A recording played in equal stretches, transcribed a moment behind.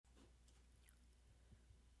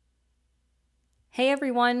Hey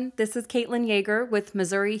everyone, this is Caitlin Yeager with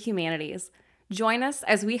Missouri Humanities. Join us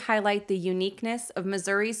as we highlight the uniqueness of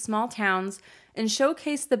Missouri's small towns and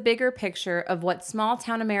showcase the bigger picture of what small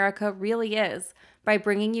town America really is by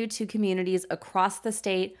bringing you to communities across the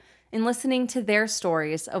state and listening to their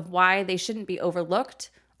stories of why they shouldn't be overlooked,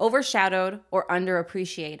 overshadowed, or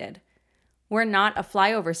underappreciated. We're not a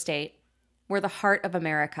flyover state. We're the heart of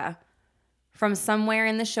America. From somewhere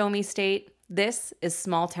in the Show Me State, this is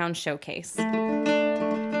Small Town Showcase.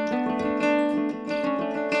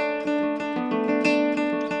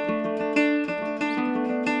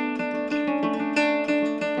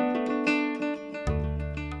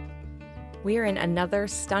 We're in another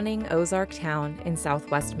stunning Ozark town in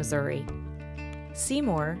southwest Missouri.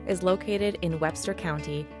 Seymour is located in Webster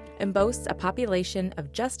County and boasts a population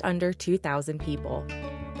of just under 2,000 people.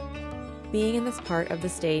 Being in this part of the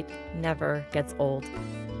state never gets old.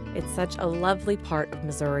 It's such a lovely part of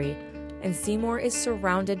Missouri, and Seymour is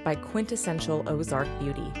surrounded by quintessential Ozark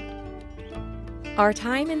beauty. Our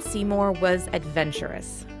time in Seymour was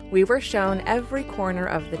adventurous. We were shown every corner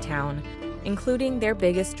of the town, including their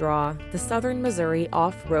biggest draw, the Southern Missouri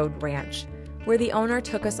Off-Road Ranch, where the owner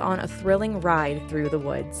took us on a thrilling ride through the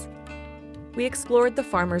woods. We explored the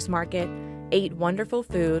farmers market, ate wonderful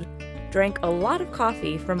food, drank a lot of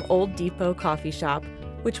coffee from Old Depot Coffee Shop,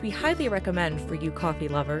 which we highly recommend for you coffee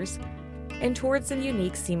lovers, and toured some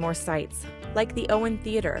unique Seymour sites, like the Owen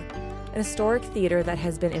Theater, an historic theater that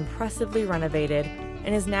has been impressively renovated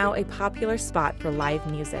and is now a popular spot for live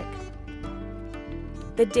music.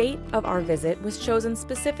 The date of our visit was chosen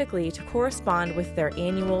specifically to correspond with their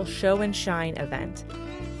annual Show and Shine event,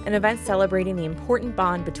 an event celebrating the important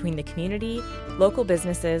bond between the community, local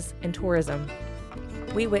businesses, and tourism.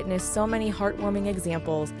 We witnessed so many heartwarming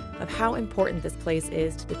examples of how important this place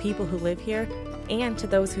is to the people who live here and to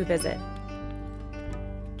those who visit.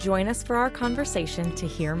 Join us for our conversation to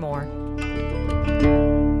hear more.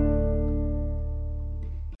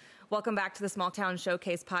 Welcome back to the Small Town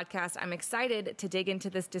Showcase podcast. I'm excited to dig into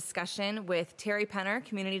this discussion with Terry Penner,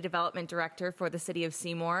 Community Development Director for the City of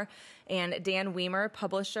Seymour, and Dan Weimer,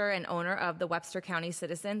 publisher and owner of the Webster County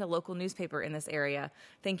Citizen, the local newspaper in this area.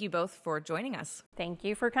 Thank you both for joining us. Thank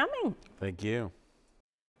you for coming. Thank you.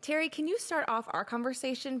 Terry, can you start off our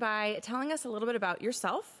conversation by telling us a little bit about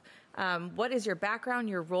yourself? What is your background,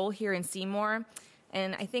 your role here in Seymour?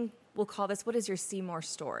 And I think we'll call this, what is your Seymour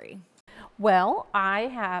story? Well, I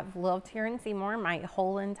have lived here in Seymour my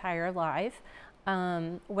whole entire life.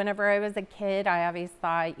 Whenever I was a kid, I always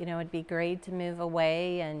thought, it'd be great to move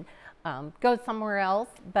away and go somewhere else.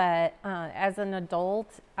 But as an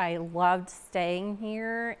adult, I loved staying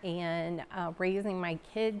here and raising my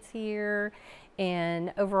kids here,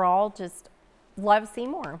 and overall just love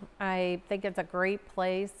Seymour. I think it's a great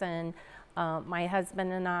place, and my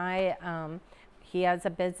husband and I, he has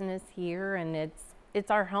a business here, and it's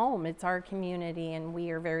our home, it's our community, and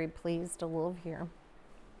we are very pleased to live here.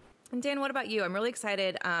 And Dan, what about you? I'm really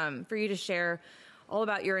excited for you to share all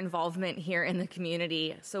about your involvement here in the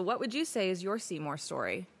community. So what would you say is your Seymour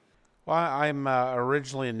story? Well, I'm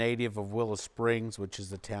originally a native of Willow Springs, which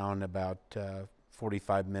is a town about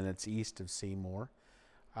 45 minutes east of Seymour.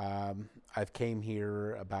 I've came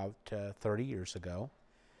here about 30 years ago.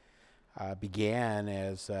 Began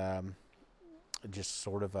as just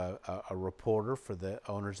sort of a reporter for the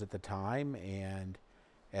owners at the time, and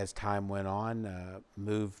as time went on,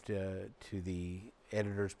 moved to the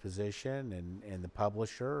editor's position and the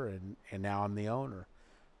publisher, and now I'm the owner.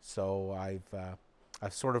 So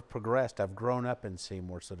I've sort of progressed. I've grown up in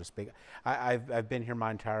Seymour, so to speak. I've been here my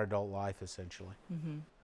entire adult life, essentially. Mm-hmm.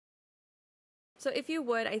 So if you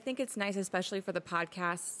would, I think it's nice, especially for the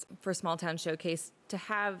podcast, for Small Town Showcase, to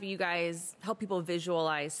have you guys help people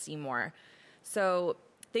visualize Seymour. So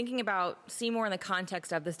thinking about Seymour in the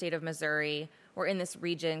context of the state of Missouri, we're in this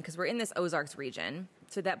region because we're in this Ozarks region,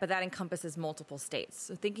 but that encompasses multiple states.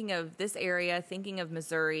 So thinking of this area, thinking of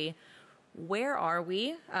Missouri, where are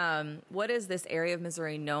we? What is this area of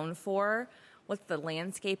Missouri known for? What's the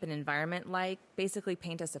landscape and environment like? Basically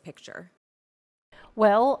paint us a picture.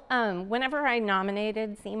 Well, whenever I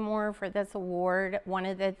nominated Seymour for this award, one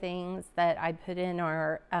of the things that I put in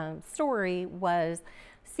our story was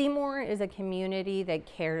Seymour is a community that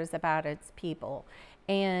cares about its people.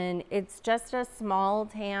 And it's just a small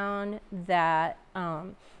town that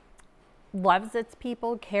loves its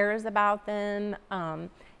people, cares about them.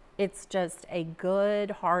 It's just a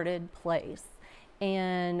good-hearted place.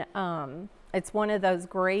 And it's one of those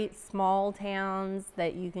great small towns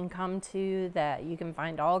that you can come to, that you can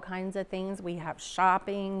find all kinds of things. We have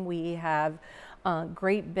shopping, we have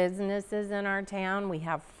great businesses in our town. We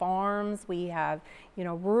have farms, we have,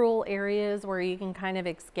 rural areas where you can kind of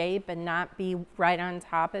escape and not be right on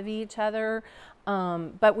top of each other.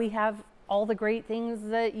 But we have all the great things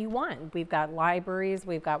that you want. We've got libraries,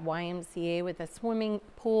 we've got YMCA with a swimming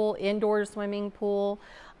pool, indoor swimming pool,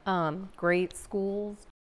 great schools.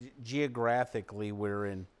 Geographically, we're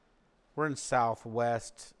in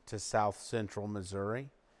southwest to south central Missouri.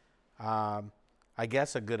 I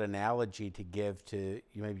guess a good analogy to give to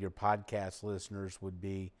maybe your podcast listeners would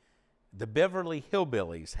be the Beverly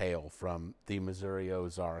Hillbillies hail from the Missouri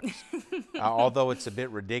Ozarks. Although it's a bit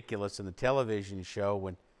ridiculous in the television show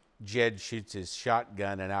when Jed shoots his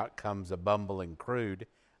shotgun and out comes a bumbling crude.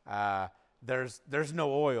 There's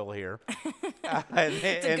no oil here.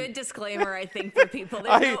 It's a good disclaimer, I think, for people.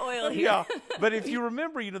 There's no oil here. Yeah, but if you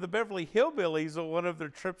remember, the Beverly Hillbillies, one of their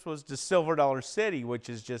trips was to Silver Dollar City, which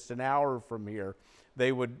is just an hour from here.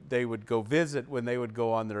 They would go visit when they would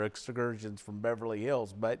go on their excursions from Beverly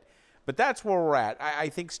Hills. But that's where we're at. I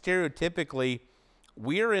think stereotypically,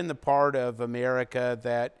 we're in the part of America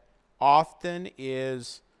that often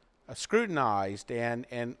is scrutinized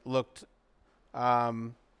and looked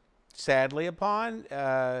sadly upon.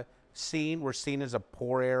 We're seen as a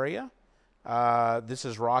poor area. This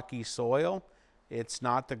is rocky soil. It's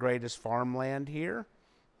not the greatest farmland here.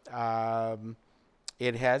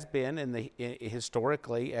 It has been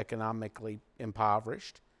historically economically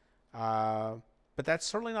impoverished. But that's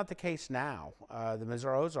certainly not the case now. The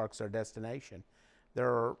Missouri Ozarks are a destination.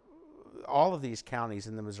 All of these counties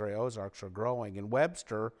in the Missouri Ozarks are growing, and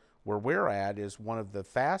Webster, where we're at, is one of the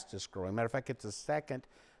fastest growing. Matter of fact, it's the second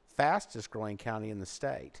fastest growing county in the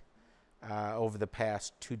state over the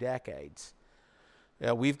past 2 decades.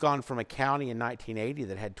 We've gone from a county in 1980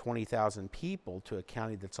 that had 20,000 people to a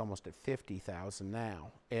county that's almost at 50,000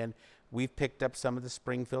 now. And we've picked up some of the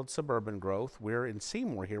Springfield suburban growth. We're in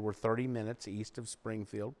Seymour here. We're 30 minutes east of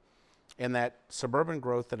Springfield. And that suburban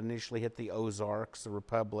growth that initially hit the Ozarks, the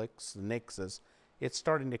Republics, the Nixes, it's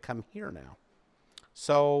starting to come here now.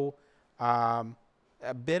 So a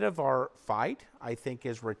bit of our fight, I think,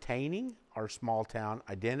 is retaining our small town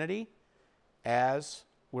identity as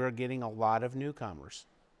we're getting a lot of newcomers.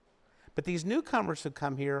 But these newcomers who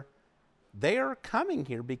come here, they are coming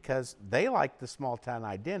here because they like the small town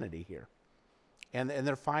identity here. And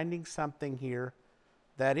they're finding something here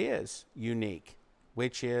that is unique,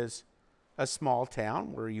 which is a small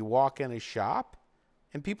town where you walk in a shop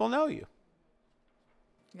and people know you.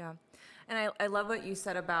 Yeah. And I love what you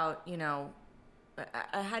said about, the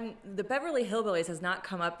Beverly Hillbillies has not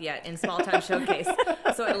come up yet in Small Town Showcase.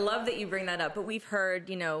 So I love that you bring that up. But we've heard,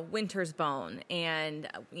 Winter's Bone, and,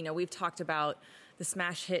 we've talked about the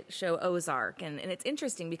smash hit show Ozark. And it's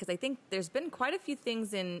interesting because I think there's been quite a few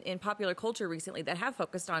things in popular culture recently that have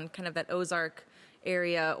focused on kind of that Ozark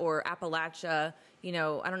area or Appalachia. I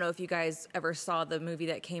don't know if you guys ever saw the movie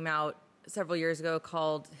that came out several years ago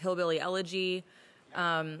called Hillbilly Elegy.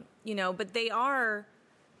 But they are,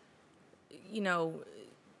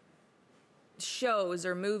 shows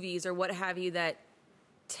or movies or what have you that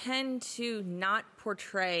tend to not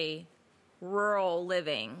portray rural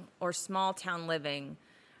living or small town living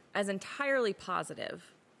as entirely positive.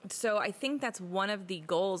 So I think that's one of the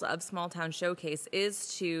goals of Small Town Showcase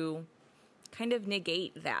is to kind of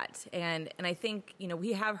negate that. And I think,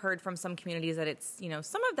 we have heard from some communities that it's,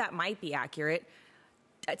 some of that might be accurate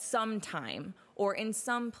at some time or in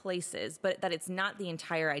some places, but that it's not the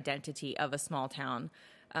entire identity of a small town.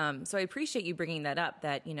 So I appreciate you bringing that up,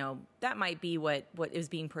 that, that might be what is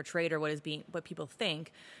being portrayed or what people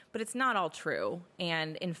think, but it's not all true.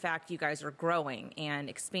 And in fact, you guys are growing and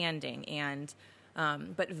expanding and,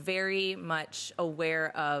 but very much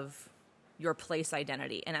aware of your place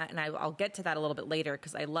identity. And I'll get to that a little bit later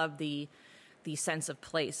because I love the sense of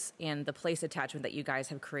place and the place attachment that you guys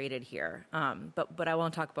have created here. But I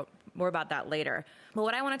won't talk more about that later. But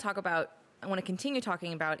what I want to continue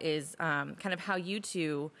talking about is kind of how you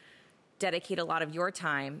two dedicate a lot of your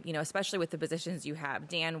time, especially with the positions you have.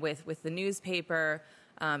 Dan with the newspaper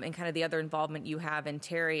and kind of the other involvement you have, and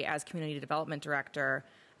Terry as community development director.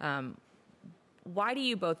 Why do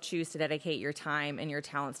you both choose to dedicate your time and your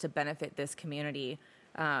talents to benefit this community?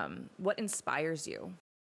 What inspires you?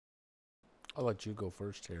 I'll let you go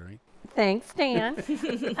first, Terry. Thanks, Dan.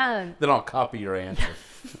 Then I'll copy your answer.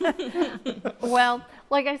 Well,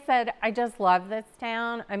 like I said, I just love this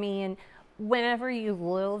town. I mean, whenever you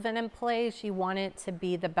live in a place, you want it to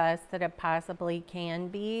be the best that it possibly can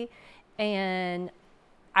be. And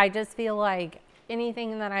I just feel like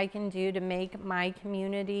anything that I can do to make my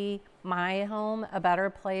community, my home, a better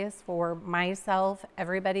place for myself,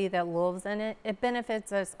 everybody that lives in it, it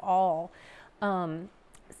benefits us all.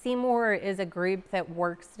 Seymour is a group that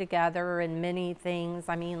works together in many things.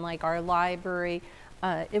 I mean, like our library,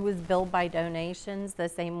 it was built by donations, the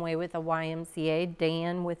same way with the YMCA.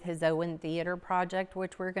 Dan with his Owen Theater Project,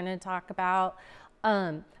 which we're going to talk about.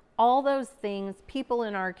 All those things, people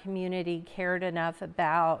in our community cared enough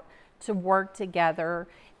about to work together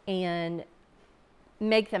and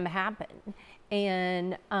make them happen.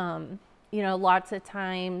 And, lots of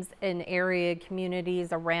times in area communities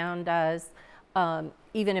around us,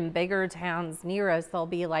 even in bigger towns near us, they'll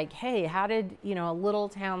be like, hey, how did, a little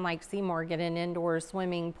town like Seymour get an indoor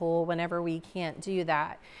swimming pool whenever we can't do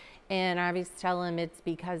that? And I always tell them it's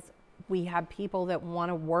because we have people that want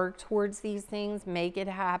to work towards these things, make it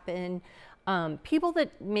happen. People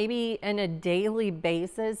that maybe on a daily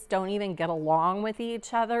basis don't even get along with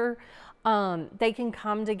each other, they can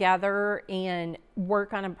come together and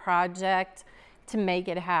work on a project to make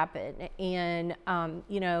it happen. And,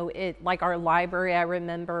 like our library, I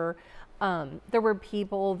remember there were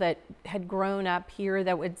people that had grown up here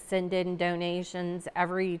that would send in donations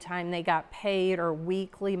every time they got paid, or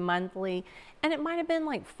weekly, monthly. And it might have been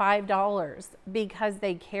like $5 because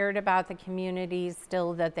they cared about the communities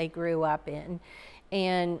still that they grew up in.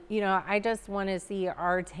 And, I just want to see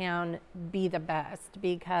our town be the best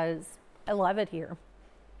because I love it here.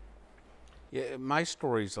 Yeah, my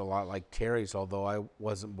story's a lot like Terry's, although I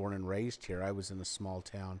wasn't born and raised here. I was in a small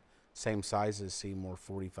town, same size as Seymour,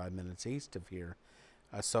 45 minutes east of here.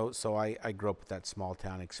 So I grew up with that small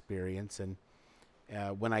town experience. And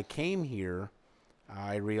when I came here,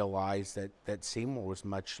 I realized that Seymour was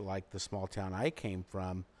much like the small town I came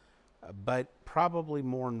from, but probably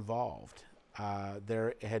more involved.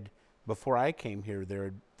 Before I came here,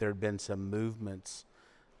 there had been some movements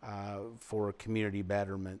for community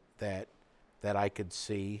betterment that I could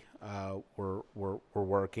see were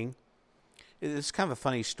working. It's kind of a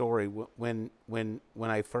funny story. When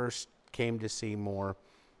I first came to Seymour,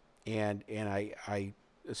 and I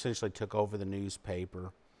essentially took over the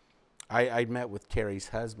newspaper, I met with Terry's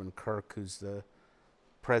husband, Kirk, who's the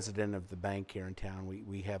president of the bank here in town.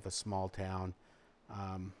 We have a small town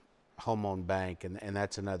home-owned bank, and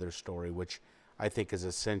that's another story, which I think is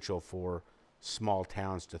essential for small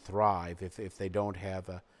towns to thrive. If they don't have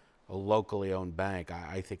a locally owned bank,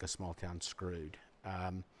 I think a small town's screwed.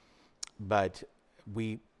 But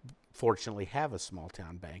we fortunately have a small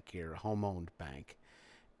town bank here, a home-owned bank.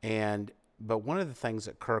 But one of the things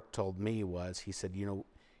that Kirk told me was, he said,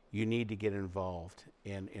 you need to get involved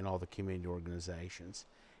in all the community organizations.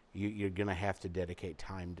 You're going to have to dedicate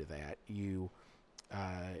time to that.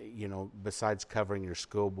 Besides covering your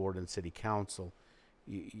school board and city council,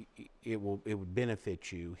 it would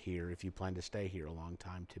benefit you here if you plan to stay here a long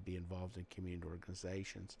time to be involved in community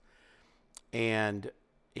organizations. And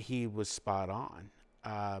he was spot on.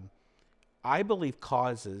 I believe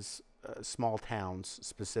causes, small towns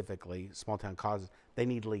specifically, small town causes, they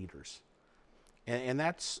need leaders. And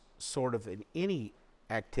that's sort of in any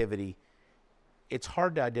activity, it's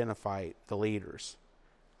hard to identify the leaders.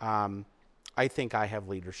 I think I have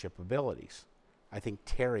leadership abilities. I think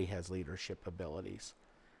Terry has leadership abilities.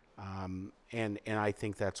 And I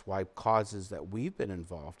think that's why causes that we've been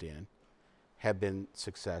involved in have been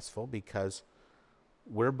successful, because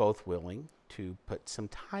we're both willing to put some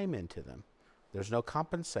time into them. There's no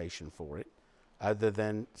compensation for it other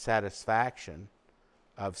than satisfaction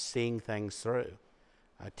of seeing things through.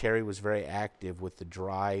 Terry was very active with the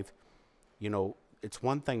drive. It's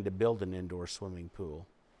one thing to build an indoor swimming pool.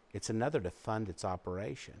 It's another to fund its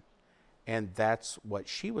operation. And that's what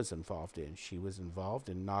she was involved in. She was involved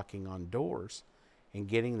in knocking on doors and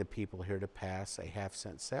getting the people here to pass a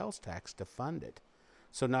 50-cent sales tax to fund it.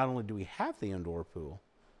 So not only do we have the indoor pool,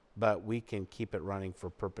 but we can keep it running for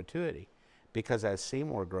perpetuity. Because as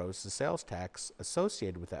Seymour grows, the sales tax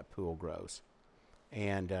associated with that pool grows.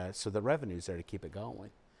 And so the revenue's there to keep it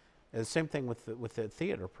going. And the same thing with the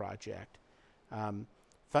theater project.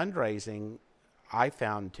 Fundraising, I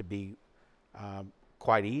found to be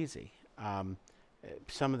quite easy.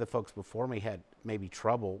 Some of the folks before me had maybe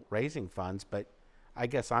trouble raising funds, but I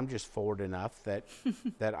guess I'm just forward enough that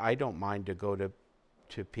I don't mind to go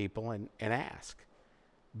to people and ask.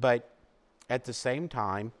 But at the same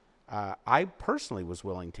time, I personally was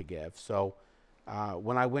willing to give. So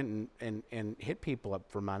when I went and hit people up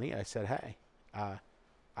for money, I said, hey,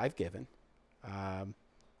 I've given.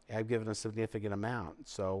 I've given a significant amount.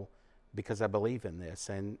 So because I believe in this.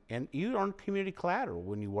 And you earn community collateral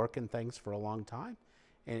when you work in things for a long time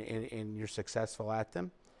and you're successful at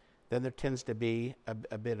them. Then there tends to be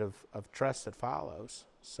a bit of trust that follows.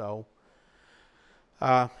 So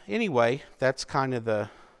anyway, that's kind of the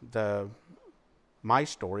my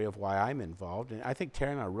story of why I'm involved. And I think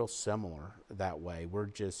Terry and I are real similar that way. We're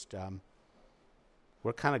just,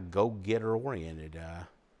 we're kind of go-getter oriented,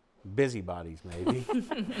 busybodies maybe.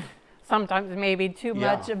 Sometimes maybe too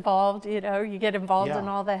much involved, you know, you get involved in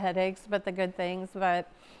all the headaches, but the good things.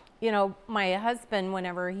 But, you know, my husband,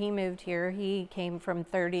 whenever he moved here, he came from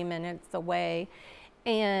 30 minutes away,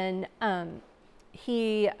 and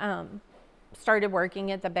he started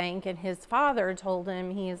working at the bank, and his father told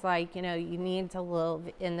him, he's like, you know, you need to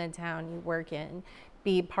live in the town you work in,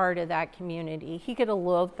 be part of that community. He could have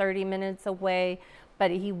lived 30 minutes away,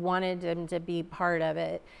 but he wanted him to be part of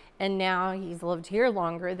it. And now he's lived here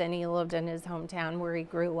longer than he lived in his hometown where he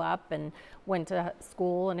grew up and went to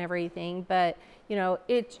school and everything. But, you know,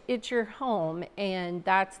 it's your home. And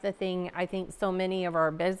that's the thing. I think so many of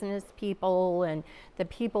our business people and the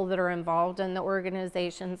people that are involved in the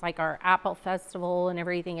organizations, like our Apple Festival and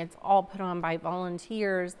everything, it's all put on by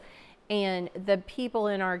volunteers. And the people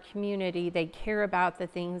in our community, they care about the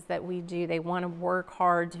things that we do. They want to work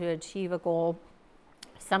hard to achieve a goal.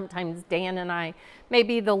 Sometimes Dan and I may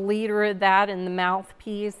be the leader of that and the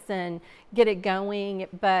mouthpiece and get it going.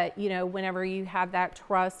 But, you know, whenever you have that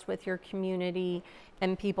trust with your community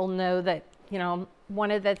and people know that, you know,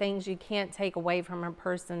 one of the things you can't take away from a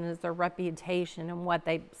person is their reputation and what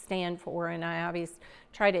they stand for. And I always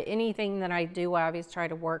try to, anything that I do, I always try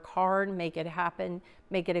to work hard, make it happen,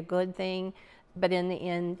 make it a good thing. But in the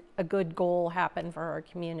end, a good goal happen for our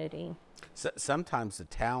community. So, sometimes the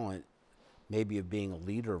talent maybe of being a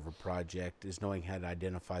leader of a project is knowing how to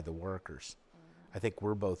identify the workers. I think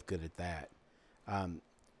we're both good at that.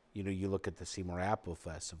 You know, you look at the Seymour Apple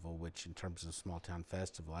Festival, which in terms of small town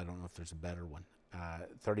festival, I don't know if there's a better one.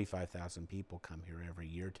 35,000 people come here every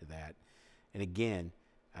year to that. And again,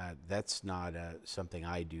 that's not something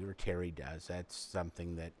I do or Terry does. That's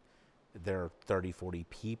something that there are 30, 40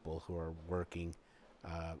 people who are working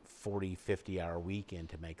 40, 50-hour weekend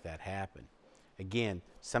to make that happen. Again,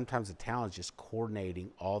 sometimes the talent is just coordinating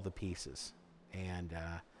all the pieces and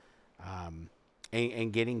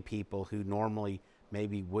getting people who normally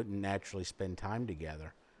maybe wouldn't naturally spend time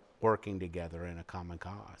together, working together in a common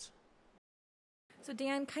cause. So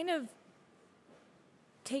Dan, kind of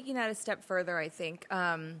taking that a step further, I think,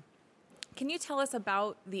 can you tell us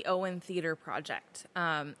about the Owen Theater Project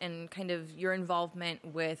and kind of your involvement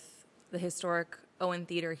with the historic Owen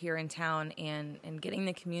Theater here in town and getting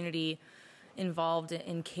the community involved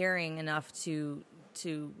in caring enough to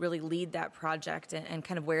really lead that project and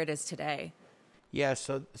kind of where it is today? Yeah,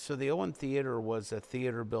 so the Owen Theater was a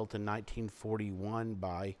theater built in 1941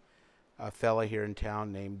 by a fella here in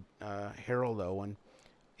town named Harold Owen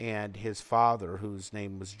and his father, whose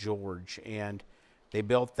name was George. And they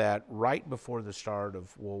built that right before the start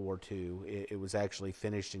of World War II. It was actually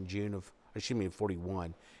finished in June of 41.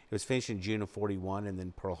 It was finished in June of 41, and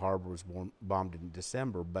then Pearl Harbor was bombed in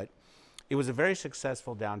December. But it was a very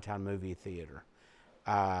successful downtown movie theater.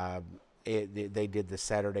 They did the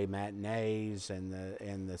Saturday matinees and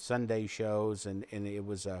the Sunday shows, and it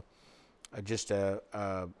was just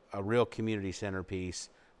a real community centerpiece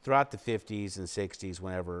throughout the 50s and 60s.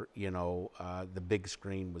 Whenever the big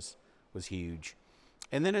screen was huge,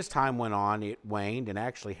 and then as time went on, it waned. And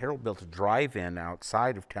actually, Harold built a drive-in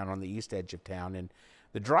outside of town on the east edge of town, and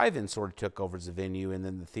the drive-in sort of took over as a venue, and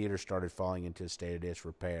then the theater started falling into a state of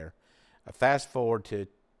disrepair. Fast forward to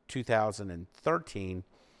 2013,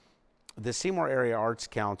 the Seymour Area Arts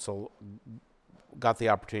Council got the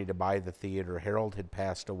opportunity to buy the theater. Harold had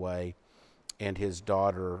passed away, and his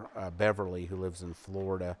daughter, Beverly, who lives in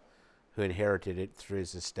Florida, who inherited it through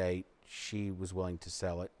his estate, she was willing to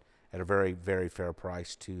sell it at a very, very fair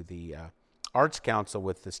price to the Arts Council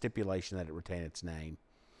with the stipulation that it retain its name.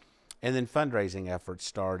 And then fundraising efforts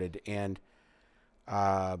started, and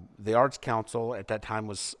the Arts Council at that time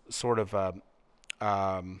was sort of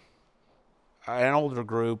an older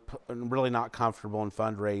group, really not comfortable in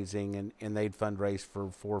fundraising, and they'd fundraised for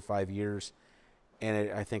 4 or 5 years, and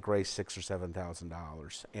it, I think, raised $6,000 or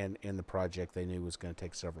 $7,000. And the project they knew was going to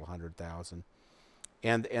take several $100,000.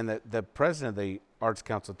 And the president of the Arts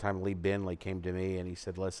Council at the time, Lee Benley, came to me and he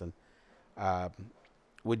said, "Listen,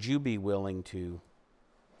 would you be willing to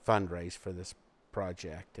fundraise for this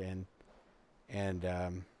project?" And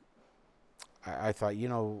I thought,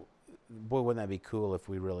 boy, wouldn't that be cool if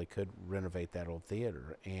we really could renovate that old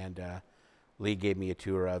theater? And Lee gave me a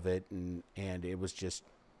tour of it, and it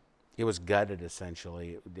was gutted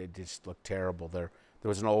essentially. It just looked terrible. There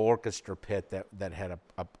was an old orchestra pit that had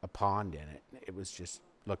a pond in it. It was just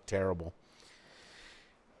looked terrible.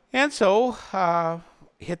 And so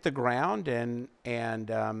hit the ground and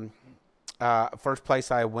first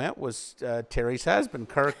place I went was Terry's husband,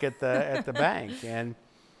 Kirk, at the bank,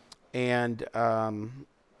 and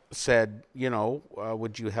said,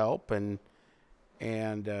 would you help? And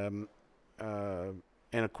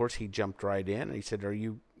of course he jumped right in, and he said, are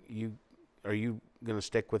you going to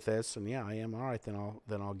stick with this? And yeah, I am. All right, then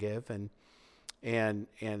I'll give. And I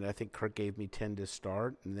think Kirk gave me 10 to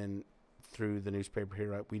start, and then through the newspaper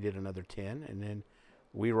here, we did another 10, and then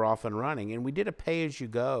we were off and running. And we did a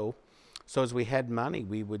pay-as-you-go, so as we had money,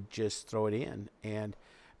 we would just throw it in. And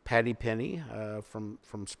Patty Penny from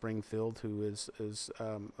Springfield, who is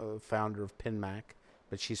a founder of PinMac,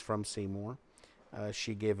 but she's from Seymour,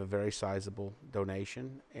 she gave a very sizable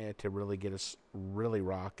donation to really get us really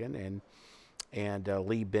rocking. And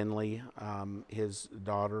Lee Benley, his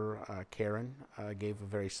daughter Karen, gave a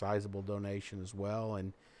very sizable donation as well,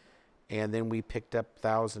 and then we picked up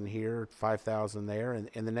 1,000 here, 5,000 there,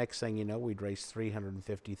 and the next thing you know, we'd raised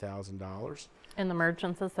 $350,000. And the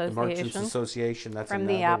Merchants Association. The Merchants Association, that's from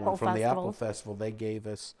another the Apple one. From the Festival. Apple Festival, they gave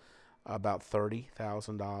us about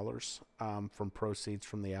 $30,000 from proceeds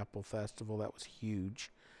from the Apple Festival. That was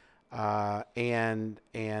huge, and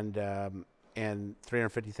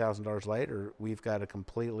 $350,000 later, we've got a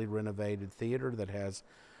completely renovated theater that has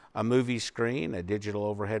a movie screen, a digital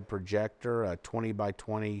overhead projector, a 20 by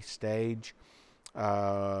 20 stage.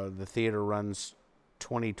 The theater runs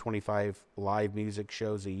 25 live music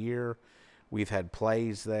shows a year. We've had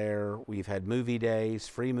plays there. We've had movie days,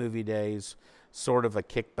 free movie days, sort of a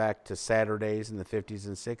kickback to Saturdays in the 50s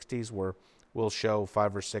and 60s where we'll show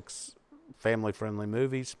 5 or 6 family-friendly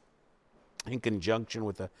movies in conjunction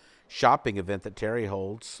with a shopping event that Terry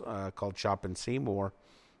holds called Shop in Seymour,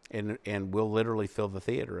 and we'll literally fill the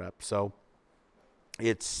theater up. So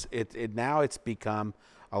now it's become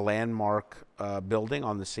a landmark building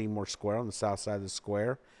on the Seymour Square, on the south side of the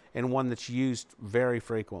square, and one that's used very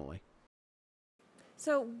frequently.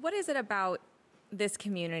 So what is it about this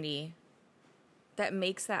community that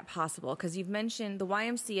makes that possible? Because you've mentioned the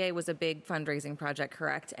YMCA was a big fundraising project,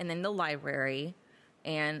 correct? And then the library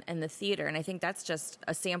and the theater. And I think that's just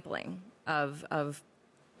a sampling of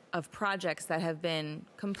projects that have been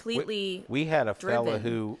completely We had a driven. fella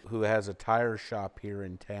who has a tire shop here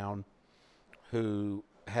in town who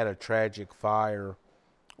had a tragic fire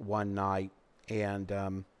one night,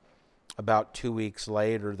 and about 2 weeks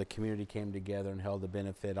later, the community came together and held a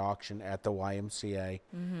benefit auction at the YMCA,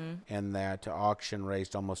 and that auction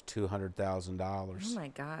raised almost $200,000. Oh my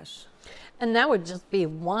gosh. And that would just be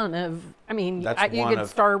one of, you could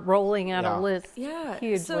start rolling out a list Yeah.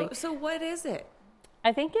 hugely. So what is it?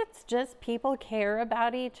 I think it's just people care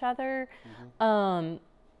about each other.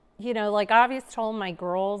 Like I always told my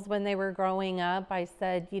girls when they were growing up, I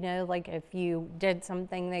said, like if you did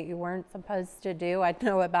something that you weren't supposed to do, I'd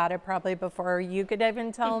know about it probably before you could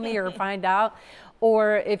even tell me or find out.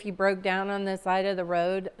 Or if you broke down on the side of the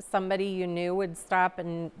road, somebody you knew would stop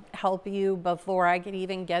and help you before I could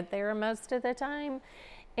even get there most of the time.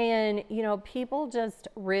 And, people just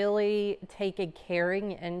really take a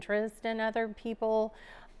caring interest in other people.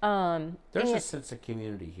 There's a sense of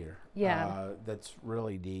community here. Yeah. That's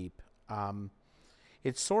really deep.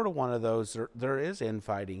 It's sort of one of those, there is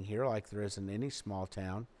infighting here like there is in any small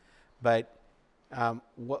town, but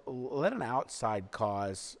let an outside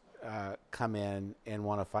cause come in and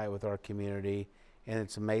want to fight with our community, and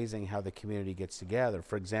it's amazing how the community gets together.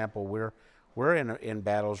 For example, we're in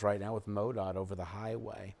battles right now with MoDOT over the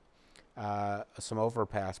highway, some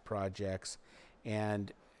overpass projects,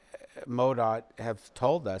 and MoDOT have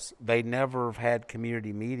told us they never have had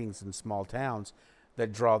community meetings in small towns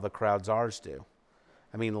that draw the crowds ours do.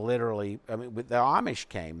 Literally, the Amish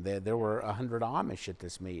came. There were 100 Amish at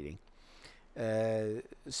this meeting.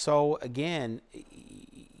 So again,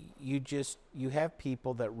 you have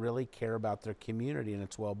people that really care about their community and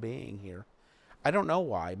its well-being here. I don't know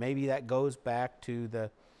why. Maybe that goes back to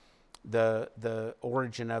the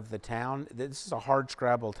origin of the town. This is a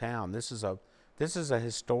hardscrabble town. This is a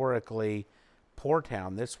historically poor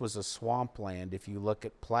town. This was a swampland. If you look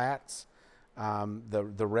at plats,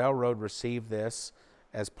 the railroad received this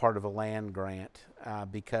as part of a land grant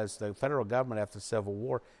because the federal government after the Civil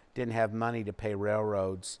War didn't have money to pay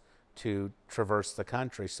railroads to traverse the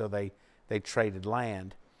country, so they traded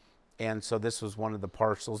land. And so this was one of the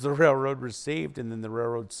parcels the railroad received, and then the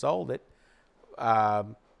railroad sold it.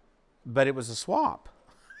 But it was a swamp.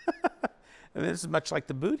 This is much like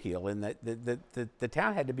the Boot Heel in that the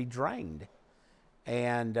town had to be drained.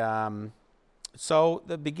 And so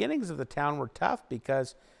the beginnings of the town were tough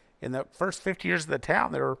because in the first 50 years of the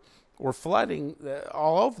town, there were flooding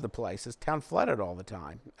all over the place. This town flooded all the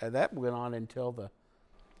time. That went on until the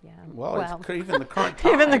Yeah. Well, it's even the current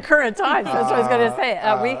time. Even the current times. That's what I was going to say.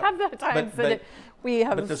 We have the times we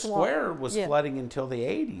have. But the square was flooding until the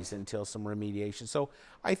 80s, until some remediation. So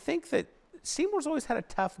I think that Seymour's always had a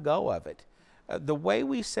tough go of it. The way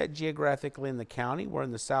we sit geographically in the county, we're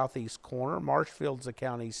in the southeast corner. Marshfield's the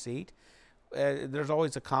county seat. There's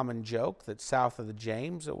always a common joke that south of the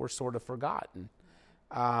James that we're sort of forgotten.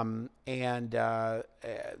 And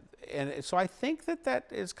so I think that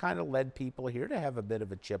has kind of led people here to have a bit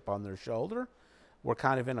of a chip on their shoulder. We're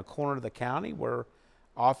kind of in a corner of the county where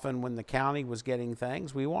often when the county was getting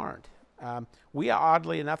things, we weren't. We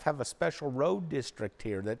oddly enough have a special road district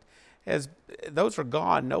here that those are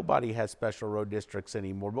gone. Nobody has special road districts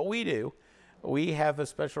anymore, but we do. We have a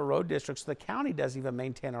special road district, so the county doesn't even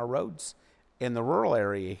maintain our roads in the rural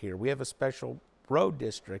area here. We have a special road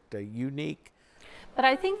district, a unique. But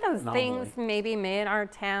I think those things maybe made our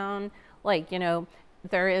town, like, you know,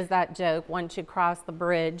 there is that joke, once you cross the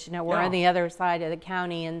bridge, you know, we're on the other side of the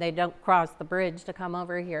county and they don't cross the bridge to come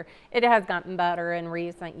over here. It has gotten better in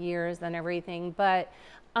recent years and everything, but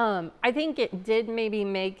I think it did maybe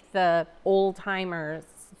make the old timers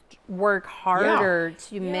work harder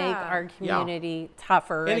to make our community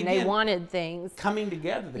tougher, and they wanted things coming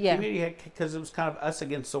together. The community, because it was kind of us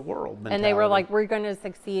against the world mentality. And they were like, we're going to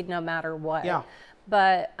succeed no matter what.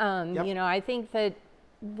 But you know, I think that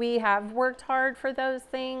we have worked hard for those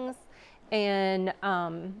things and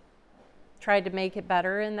tried to make it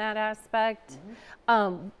better in that aspect.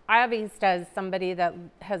 I obviously, as somebody that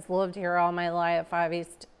has lived here all my life, I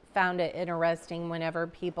obviously found it interesting whenever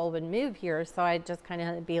people would move here. So I'd just kind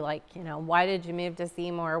of be like, you know, why did you move to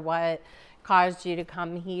Seymour? What caused you to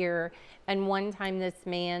come here? And one time this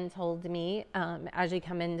man told me, as you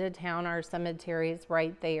come into town, our cemetery is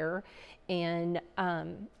right there. And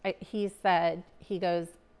he said, he goes,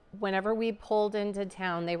 whenever we pulled into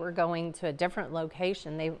town, they were going to a different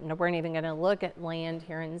location. They weren't even going to look at land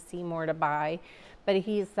here in Seymour to buy. But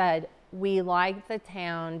he said, we liked the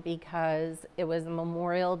town because it was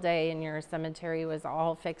Memorial Day and your cemetery was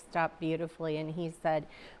all fixed up beautifully. And he said,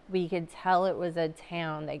 we could tell it was a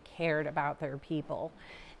town that cared about their people.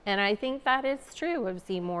 And I think that is true of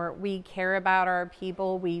Seymour. We care about our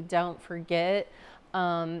people. We don't forget.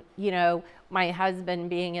 You know, my husband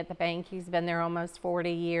being at the bank, he's been there almost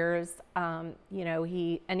 40 years. You know,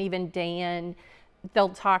 and even Dan, they'll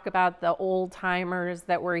talk about the old timers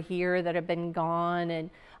that were here that have been gone. And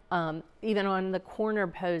even on the corner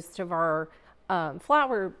post of our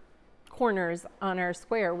flower corners on our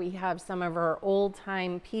square, we have some of our old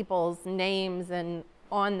time people's names and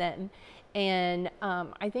on them. And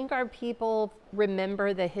I think our people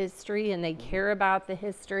remember the history and they care about the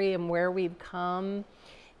history and where we've come.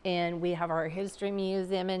 And we have our history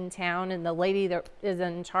museum in town, and the lady that is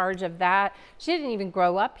in charge of that, she didn't even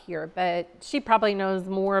grow up here, but she probably knows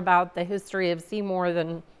more about the history of Seymour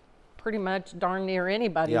than pretty much darn near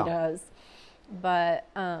anybody does. But,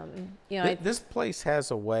 you know, this place has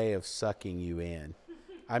a way of sucking you in.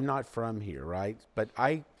 I'm not from here, right? But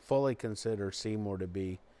I fully consider Seymour to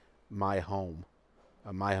be my home,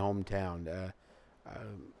 my hometown.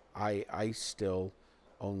 I still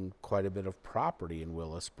own quite a bit of property in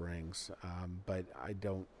Willow Springs, but I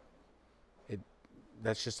don't.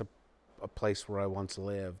 That's just a place where I once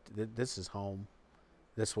lived. This is home.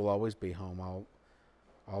 This will always be home.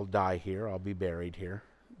 I'll die here. I'll be buried here.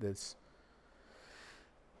 This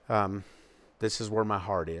is where my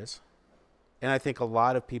heart is, and I think a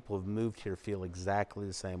lot of people who've moved here feel exactly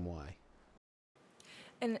the same way.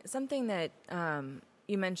 And something that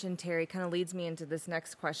you mentioned, Terry, kind of leads me into this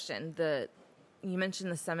next question. You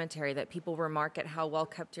mentioned the cemetery, that people remark at how well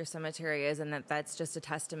kept your cemetery is, and that's just a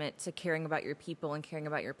testament to caring about your people and caring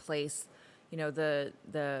about your place. You know,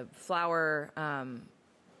 the flower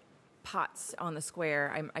pots on the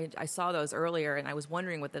square, I saw those earlier, and I was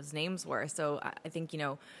wondering what those names were. So I think, you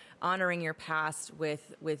know, honoring your past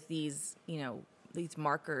with these, you know, these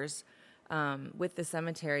markers with the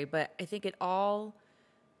cemetery. But I think it all,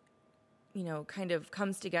 you know, kind of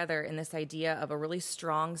comes together in this idea of a really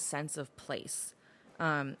strong sense of place.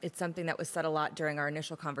 It's something that was said a lot during our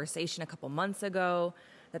initial conversation a couple months ago,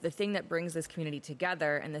 that the thing that brings this community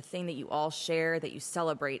together and the thing that you all share, that you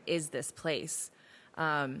celebrate, is this place.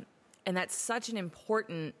 And that's such an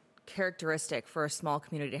important characteristic for a small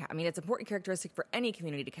community to have. I mean, it's an important characteristic for any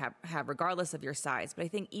community to have, regardless of your size. But I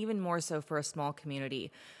think even more so for a small community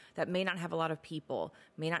that may not have a lot of people,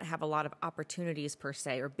 may not have a lot of opportunities per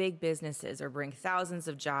se, or big businesses, or bring thousands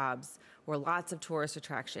of jobs, or lots of tourist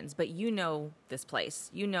attractions. But you know this place.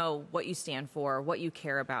 You know what you stand for, what you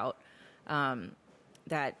care about,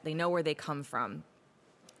 that they know where they come from,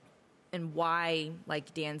 and why,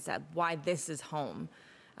 like Dan said, why this is home.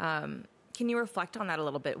 Can you reflect on that a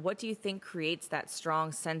little bit? What do you think creates that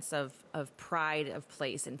strong sense of pride of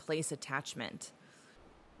place and place attachment?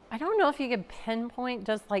 I don't know if you could pinpoint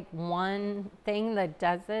just like one thing that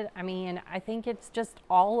does it. I mean, I think it's just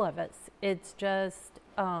all of us. It's just,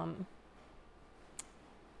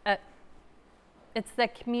 it's the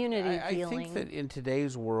community feeling. I think that in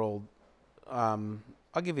today's world, I'll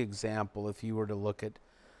give you an example. If you were to look at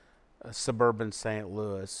suburban St.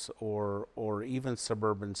 Louis or even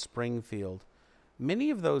suburban Springfield, many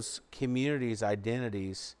of those communities'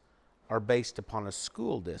 identities are based upon a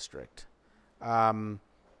school district.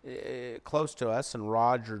 Close to us in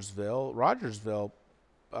Rogersville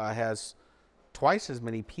has twice as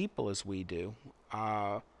many people as we do,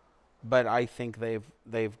 but I think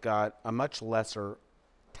they've got a much lesser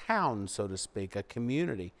town, so to speak, a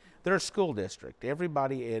community. They're a school district.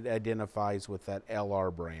 Everybody identifies with that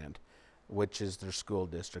LR brand, which is their school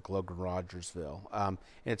district, Logan Rogersville. And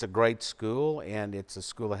it's a great school, and it's a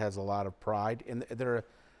school that has a lot of pride. And they're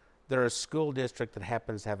a school district that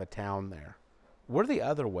happens to have a town there. We're the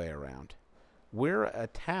other way around. We're a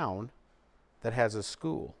town that has a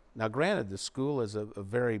school. Now, granted, the school is a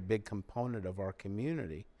very big component of our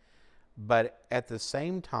community, but at the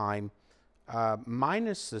same time,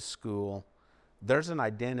 minus the school, there's an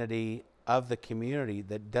identity of the community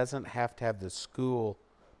that doesn't have to have the school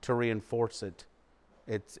to reinforce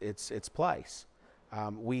its place.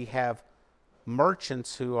 We have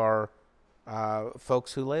merchants who are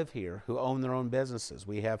folks who live here, who own their own businesses.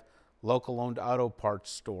 We have local-owned auto parts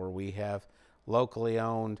store. We have locally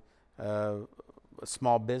owned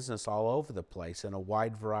small business all over the place in a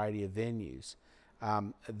wide variety of venues.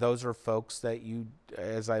 Those are folks that you,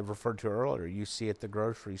 as I referred to earlier, you see at the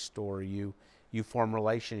grocery store. You form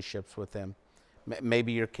relationships with them.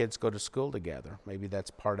 Maybe your kids go to school together. Maybe that's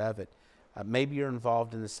part of it. Maybe you're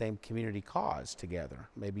involved in the same community cause together.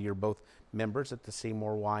 Maybe you're both members at the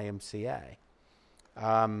Seymour YMCA.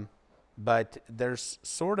 But there's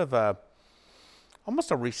sort of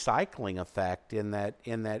almost a recycling effect in that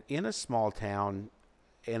in a small town,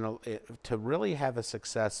 to really have a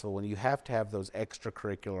successful one, you have to have those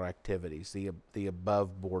extracurricular activities, the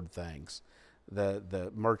above board things,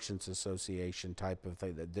 the Merchants Association type of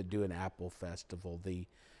thing, that do an apple festival, the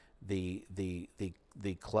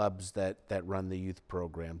clubs that run the youth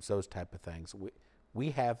programs, those type of things.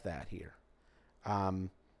 We have that here, and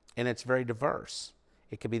it's very diverse.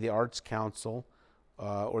 It could be the Arts Council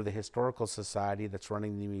or the Historical Society that's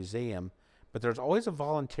running the museum, but there's always a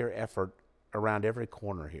volunteer effort around every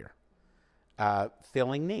corner here,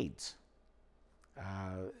 filling needs.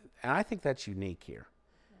 And I think that's unique here.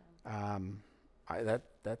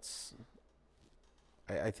 That's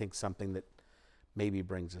I think something that maybe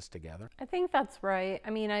brings us together. I think that's right. I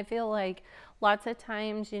mean, I feel like lots of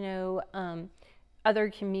times,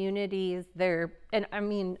 other communities, and I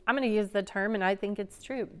mean, I'm going to use the term, and I think it's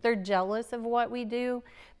true. They're jealous of what we do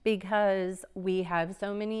because we have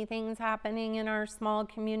so many things happening in our small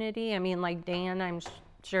community. I mean, like Dan, I'm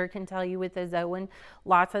sure can tell you with his Owen,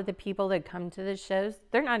 lots of the people that come to the shows,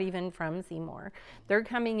 they're not even from Seymour. They're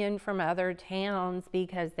coming in from other towns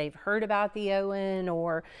because they've heard about the Owen,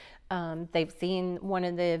 or they've seen one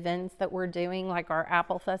of the events that we're doing, like our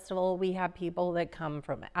Apple Festival. We have people that come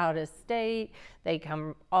from out of state.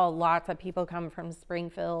 Lots of people come from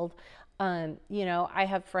Springfield. I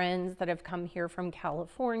have friends that have come here from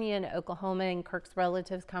California and Oklahoma, and Kirk's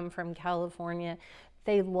relatives come from California.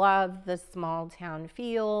 They love the small town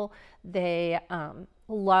feel. They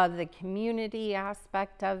love the community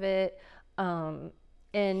aspect of it.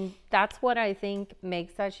 And that's what I think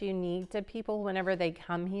makes us unique to people whenever they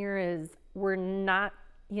come here, is we're not,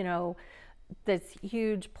 this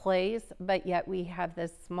huge place, but yet we have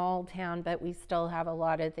this small town, but we still have a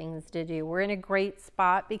lot of things to do. We're in a great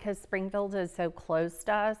spot because Springfield is so close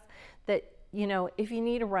to us that, if you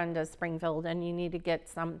need to run to Springfield and you need to get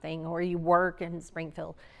something, or you work in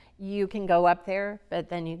Springfield, you can go up there, but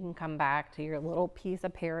then you can come back to your little piece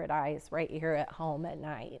of paradise right here at home at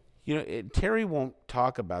night. Terry won't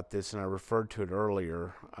talk about this, and I referred to it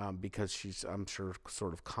earlier because she's, I'm sure,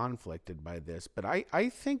 sort of conflicted by this. But I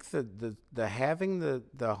think that the having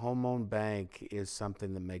the home-owned bank is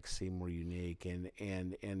something that makes Seymour unique, and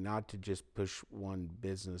not to just push one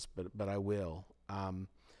business, but I will.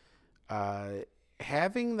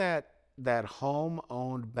 Having that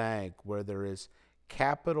home-owned bank where there is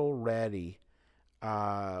capital ready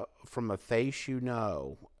from a face,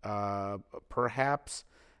 perhaps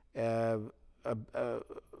a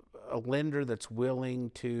lender that's willing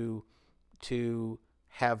to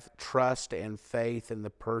have trust and faith in the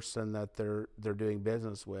person that they're doing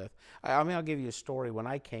business with. I'll give you a story. When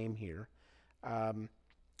I came here,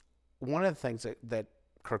 one of the things that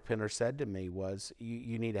Kirk Pinner said to me was,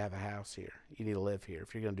 you need to have a house here. You need to live here.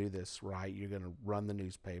 If you're going to do this right, you're going to run the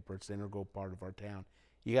newspaper. It's an integral part of our town.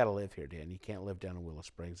 You got to live here, Dan. You can't live down in Willow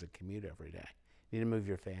Springs and commute every day. You need to move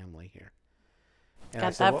your family here. And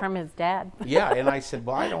Got that from his dad. Yeah, and I said,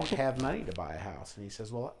 well, I don't have money to buy a house. And he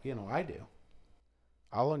says, well, I do.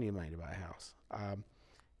 I'll loan you money to buy a house.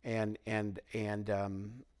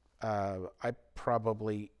 I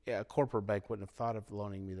probably, a corporate bank wouldn't have thought of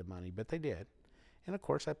loaning me the money, but they did. And of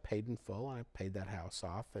course, I paid in full, and I paid that house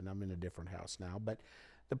off, and I'm in a different house now. But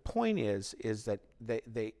the point is that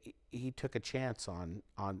he took a chance on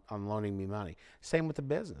loaning me money. Same with the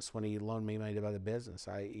business. When he loaned me money to buy the business,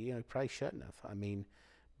 he probably shouldn't have.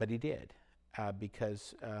 But he did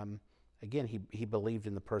because again, he believed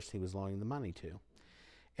in the person he was loaning the money to.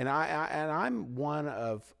 And I'm one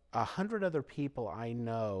of 100 other people I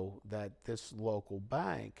know that this local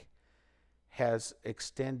bank has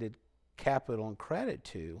extended capital and credit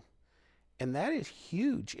to. And that is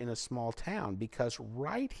huge in a small town, because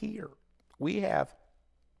right here we have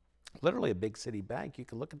literally a big city bank. You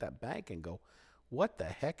can look at that bank and go, what the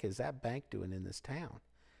heck is that bank doing in this town?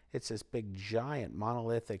 It's this big, giant,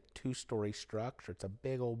 monolithic, 2-story structure. It's a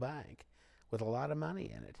big old bank with a lot of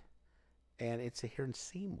money in it. And it's here in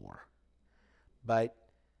Seymour. But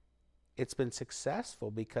it's been successful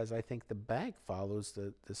because I think the bank follows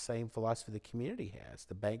the same philosophy the community has.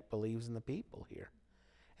 The bank believes in the people here.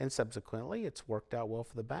 And subsequently, it's worked out well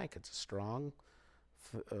for the bank. It's a strong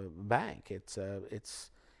bank.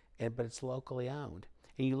 But it's locally owned.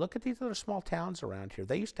 And you look at these other small towns around here.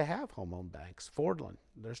 They used to have home-owned banks. Fordland,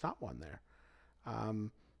 there's not one there.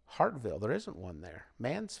 Hartville, there isn't one there.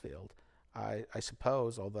 Mansfield, I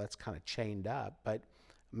suppose, although that's kind of chained up. But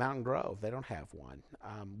Mountain Grove, they don't have one.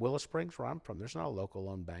 Willow Springs, where I'm from, there's not a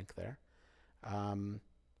local-owned bank there.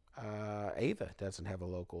 Ava doesn't have a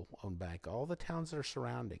local-owned bank. All the towns that are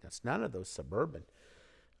surrounding us, none of those suburban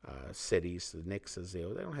cities, the Nixes, they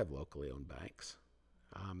don't have locally owned banks.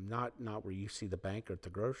 Not where you see the banker at the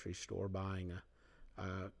grocery store buying a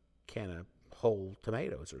can of whole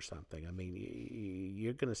tomatoes or something. I mean,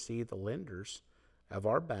 you're going to see the lenders of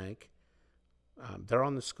our bank. They're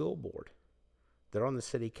on the school board. They're on the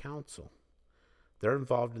city council. They're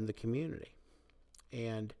involved in the community.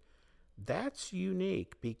 And that's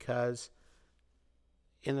unique because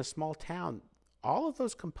in a small town, all of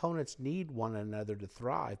those components need one another to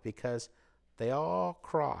thrive because they all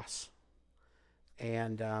cross.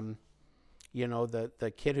 And,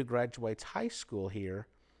 the kid who graduates high school here,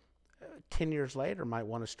 10 years later might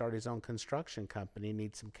want to start his own construction company,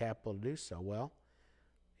 need some capital to do so. Well,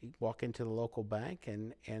 you walk into the local bank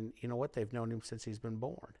and you know what? They've known him since he's been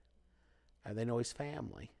born. They know his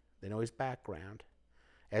family. They know his background.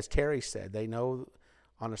 As Terry said, they know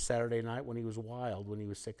on a Saturday night when he was wild, when he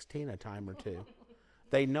was 16 a time or two.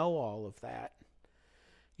 They know all of that.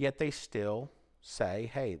 Yet they still say,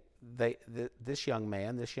 hey, this young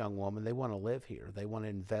man, this young woman, they want to live here. They want to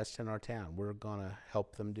invest in our town. We're going to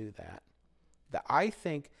help them do that. I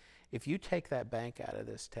think if you take that bank out of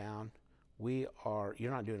this town, you're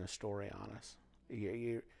not doing a story on us.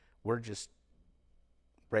 We're just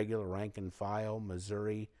regular rank and file,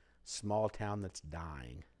 Missouri, small town that's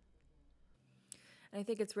dying. And I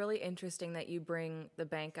think it's really interesting that you bring the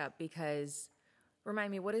bank up because,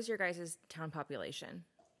 remind me, what is your guys' town population?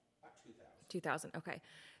 2,000. Okay.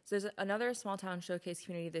 So there's another small town showcase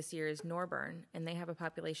community this year is Norburn, and they have a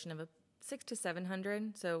population of 600 to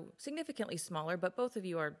 700, so significantly smaller, but both of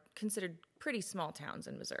you are considered pretty small towns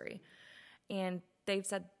in Missouri. And they've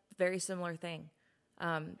said very similar thing.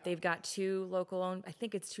 They've got two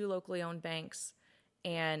locally owned banks,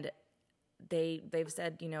 and they've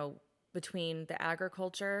said, between the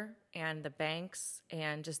agriculture and the banks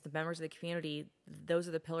and just the members of the community, those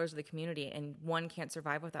are the pillars of the community, and one can't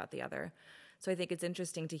survive without the other. So I think it's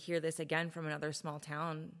interesting to hear this again from another small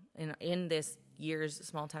town in this year's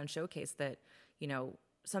small town showcase that,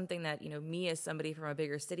 something that, me as somebody from a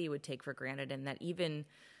bigger city would take for granted, and that even,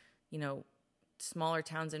 smaller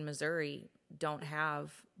towns in Missouri don't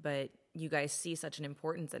have, but you guys see such an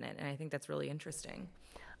importance in it. And I think that's really interesting.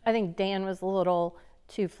 I think Dan was a little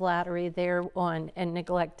too flattery there and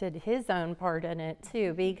neglected his own part in it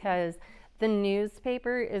too, because the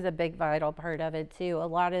newspaper is a big vital part of it too. A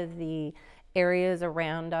lot of the areas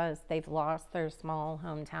around us, they've lost their small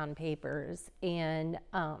hometown papers, and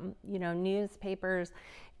newspapers,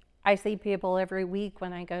 I see people every week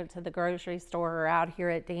when I go to the grocery store or out here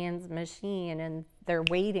at Dan's machine, and they're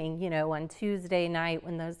waiting, on Tuesday night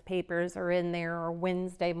when those papers are in there, or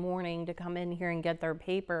Wednesday morning to come in here and get their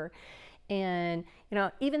paper. And,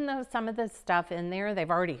 even though some of the stuff in there they've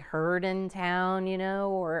already heard in town,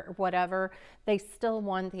 or whatever, they still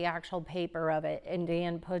want the actual paper of it. And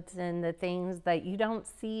Dan puts in the things that you don't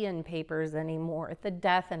see in papers anymore, the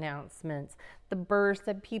death announcements, the births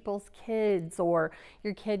of people's kids, or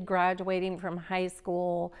your kid graduating from high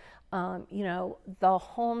school, the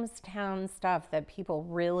hometown stuff that people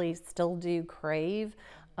really still do crave.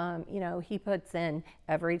 He puts in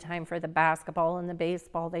every time for the basketball and the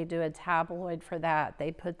baseball, they do a tabloid for that.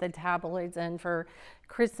 They put the tabloids in for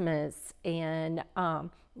Christmas, and, all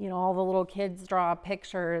the little kids draw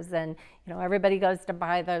pictures, and, everybody goes to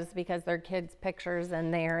buy those because their kids' pictures in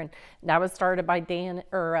there. And that was started by Dan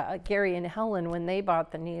or Gary and Helen when they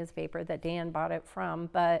bought the newspaper that Dan bought it from.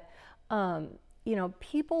 But,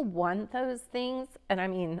 people want those things.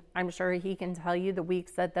 And I'm sure he can tell you the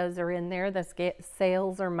weeks that those are in there, the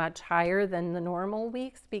sales are much higher than the normal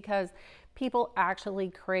weeks because people actually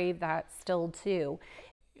crave that still too.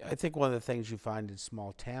 I think one of the things you find in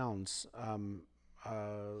small towns,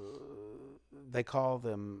 they call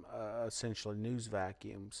them essentially news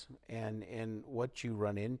vacuums. And what you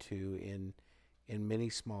run into in many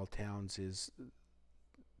small towns is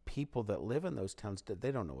people that live in those towns,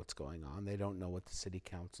 they don't know what's going on. They don't know what the city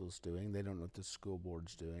council's doing. They don't know what the school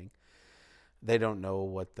board's doing. They don't know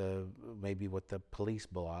what the police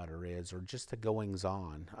blotter is, or just the goings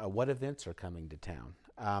on. What events are coming to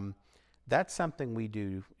town? That's something we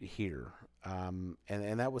do here, and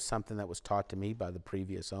that was something that was taught to me by the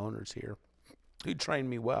previous owners here, who trained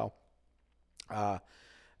me well.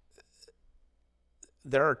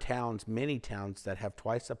 There are towns, many towns, that have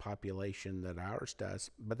twice the population that ours does,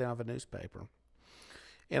 but they don't have a newspaper.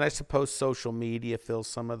 And I suppose social media fills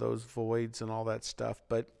some of those voids and all that stuff,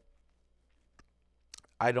 but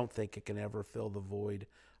I don't think it can ever fill the void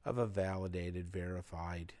of a validated,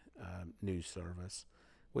 verified news service,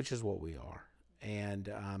 which is what we are.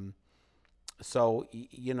 And so,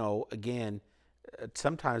 again,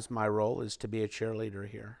 sometimes my role is to be a cheerleader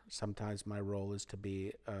here. Sometimes my role is to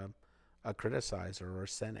be a criticizer or a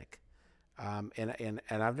cynic, and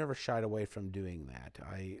I've never shied away from doing that.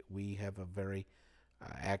 We have a very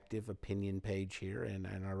active opinion page here, and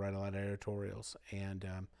I write a lot of editorials, and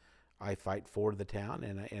I fight for the town,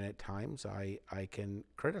 and at times I can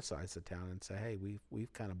criticize the town and say, hey,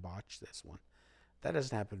 we've kind of botched this one. That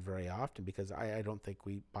doesn't happen very often because I don't think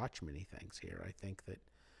we botch many things here. I think that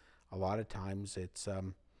a lot of times it's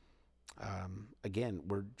again,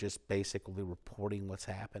 we're just basically reporting what's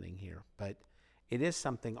happening here. But it is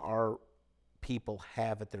something our people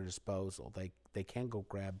have at their disposal. They can go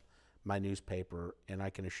grab my newspaper, and I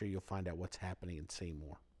can assure you'll find out what's happening in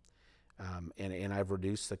Seymour. And I've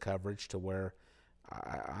reduced the coverage to where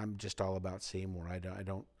I'm just all about Seymour. I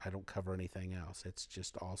don't cover anything else. It's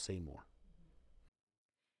just all Seymour.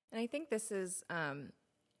 And I think this is kind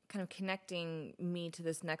of connecting me to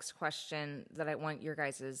this next question that I want your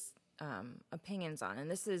guys' opinions on. And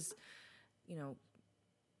this is,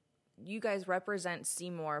 you guys represent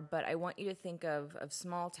Seymour, but I want you to think of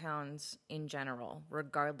small towns in general,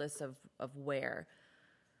 regardless of where.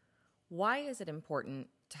 Why is it important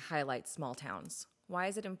to highlight small towns? Why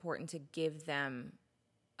is it important to give them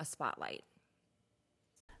a spotlight?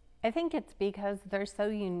 I think it's because they're so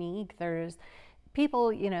unique. There's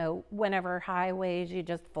people, whenever highways, you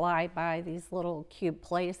just fly by these little cute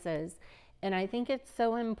places. And I think it's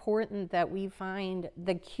so important that we find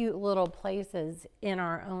the cute little places in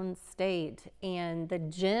our own state and the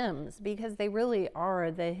gems, because they really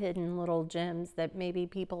are the hidden little gems that maybe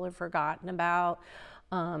people have forgotten about.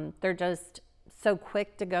 They're just so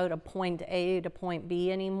quick to go to point A to point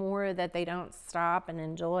B anymore that they don't stop and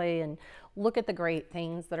enjoy and look at the great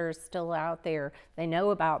things that are still out there. They know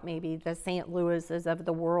about maybe the St. Louis's of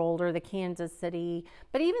the world or the Kansas City,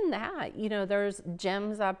 but even that, there's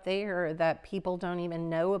gems up there that people don't even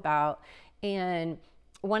know about. And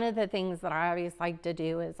one of the things that I always like to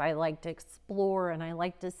do is I like to explore and I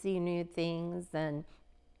like to see new things, and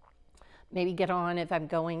maybe get on if I'm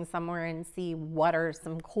going somewhere and see what are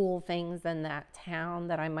some cool things in that town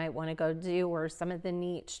that I might want to go do, or some of the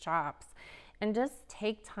neat shops. And just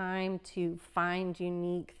take time to find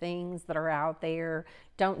unique things that are out there.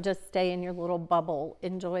 Don't just stay in your little bubble.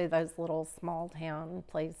 Enjoy those little small town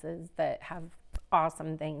places that have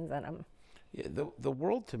awesome things in them. Yeah, the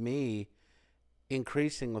world, to me,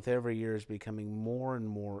 increasing with every year, is becoming more and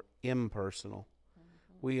more impersonal.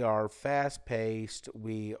 We are fast-paced.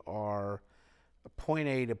 We are point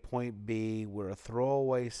A to point B. We're a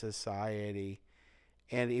throwaway society.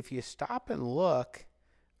 And if you stop and look,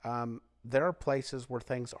 there are places where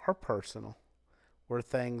things are personal, where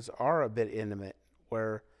things are a bit intimate,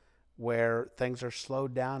 where things are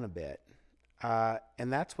slowed down a bit.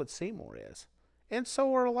 And that's what Seymour is. And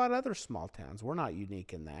so are a lot of other small towns. We're not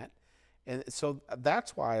unique in that. And so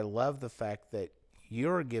that's why I love the fact that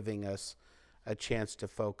you're giving us a chance to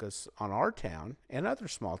focus on our town and other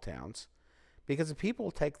small towns. Because if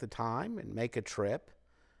people take the time and make a trip,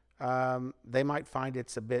 they might find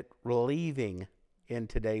it's a bit relieving in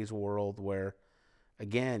today's world where,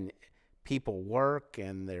 again, people work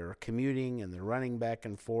and they're commuting and they're running back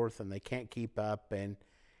and forth and they can't keep up. And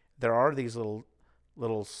there are these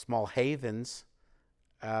little small havens,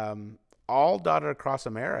 all dotted across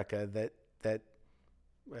America that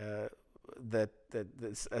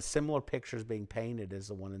a similar picture is being painted as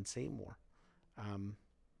the one in Seymour,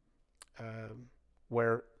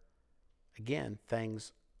 where, again,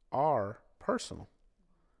 things are personal.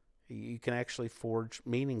 You can actually forge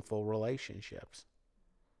meaningful relationships.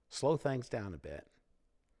 Slow things down a bit.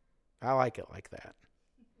 I like it like that.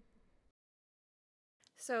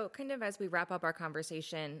 So kind of as we wrap up our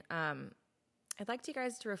conversation, I'd like you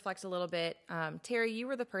guys to reflect a little bit. Terry, you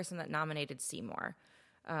were the person that nominated Seymour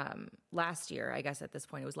last year, I guess at this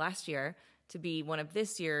point it was last year, to be one of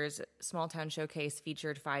this year's Small Town Showcase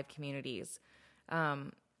featured 5 communities.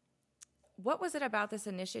 What was it about this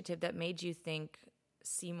initiative that made you think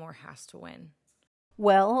Seymour has to win?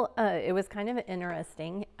 Well, it was kind of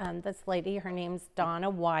interesting. This lady, her name's Donna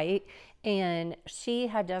White, and she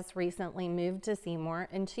had just recently moved to Seymour,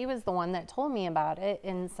 and she was the one that told me about it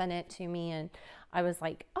and sent it to me, and I was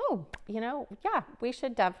like, oh, yeah, we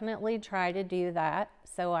should definitely try to do that.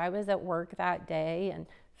 So I was at work that day and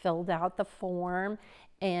filled out the form,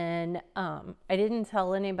 and I didn't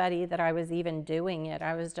tell anybody that I was even doing it.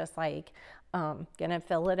 I was just like, gonna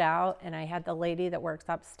fill it out, and I had the lady that works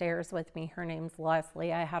upstairs with me, her name's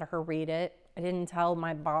Leslie. I had her read it. I didn't tell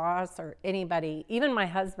my boss or anybody, even my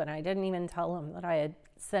husband. I didn't even tell him that I had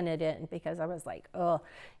sent it in because I was like, oh,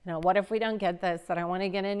 what if we don't get this? I don't want to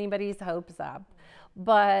get anybody's hopes up.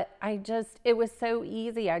 But it was so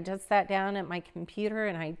easy. I just sat down at my computer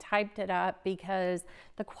and I typed it up because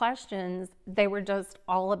the questions, they were just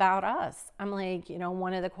all about us. I'm like,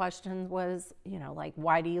 one of the questions was, like,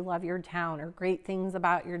 why do you love your town, or great things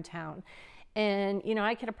about your town? And,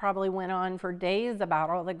 I could have probably went on for days about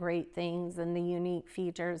all the great things and the unique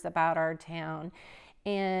features about our town.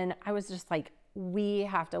 And I was just like, we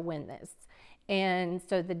have to win this. And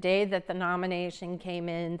so the day that the nomination came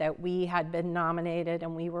in, that we had been nominated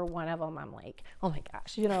and we were one of them, I'm like, oh my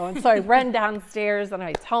gosh, and so I ran downstairs and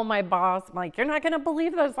I tell my boss, I'm like, you're not going to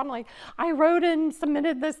believe this. I'm like, I wrote and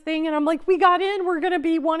submitted this thing, and I'm like, we got in, we're going to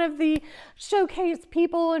be one of the showcase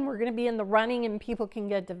people, and we're going to be in the running, and people can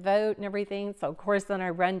get to vote and everything. So of course, then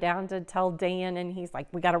I run down to tell Dan, and he's like,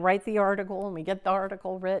 we got to write the article, and we get the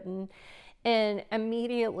article written. And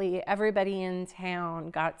immediately everybody in town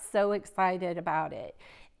got so excited about it.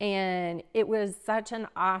 And it was such an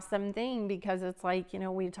awesome thing because it's like,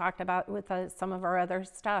 we talked about with some of our other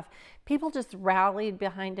stuff. People just rallied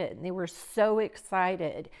behind it and they were so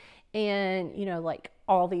excited. And, like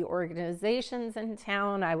all the organizations in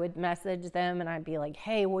town, I would message them and I'd be like,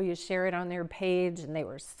 hey, will you share it on their page? And they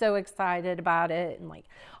were so excited about it. And like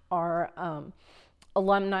our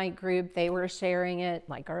alumni group, they were sharing it,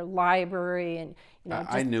 like our library, and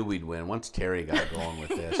I knew we'd win once Terry got going with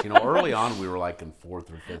this. Early on we were like in 4th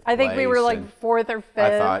or 5th. I think we were like 4th or 5th.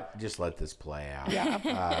 I thought, just let this play out.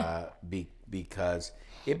 Yeah. Because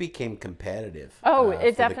it became competitive. Oh,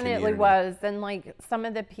 it definitely was. And like some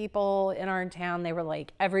of the people in our town, they were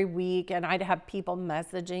like every week, and I'd have people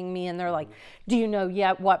messaging me and they're like, do you know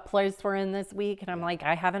yet what place we're in this week? And I'm like,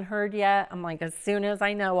 I haven't heard yet. I'm like, as soon as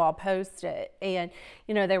I know, I'll post it. And,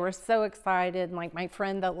 they were so excited. And like my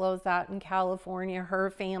friend that lives out in California, her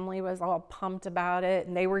family was all pumped about it,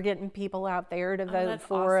 and they were getting people out there to vote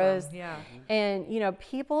for us. Yeah. And,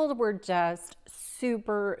 people were just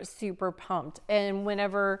super, super pumped. And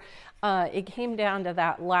whenever it came down to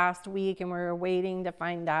that last week and we were waiting to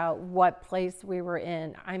find out what place we were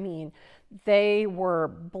in, I mean, they were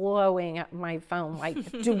blowing up my phone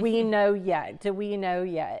like, do we know yet? Do we know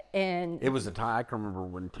yet? And it was a time, I can remember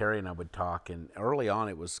when Terry and I would talk, and early on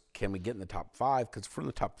it was, can we get in the top 5? Because from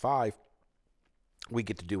the top 5, we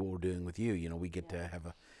get to do what we're doing with you. We get to have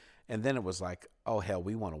a... And then it was like, oh, hell,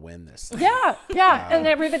 we want to win this thing. Yeah. And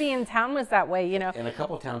everybody in town was that way, And a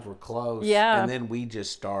couple of towns were close. Yeah. And then we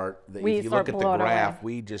just start, if you look at the graph,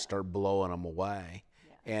 we just start blowing them away.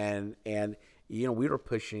 Yeah. And we were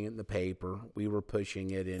pushing it in the paper. We were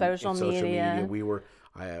pushing it in social media. We were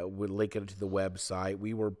linking it to the website.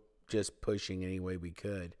 We were just pushing any way we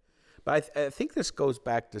could. But I think this goes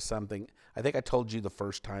back to something, I think I told you the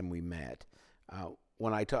first time we met.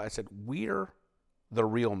 When I said, we're the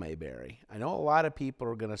real Mayberry. I know a lot of people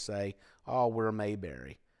are going to say, oh, we're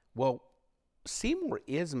Mayberry. Well, Seymour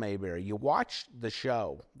is Mayberry. You watch the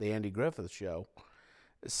show, the Andy Griffith Show,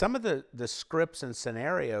 some of the scripts and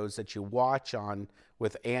scenarios that you watch on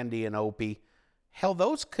with Andy and Opie, hell,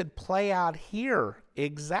 those could play out here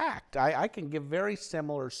exact. I can give very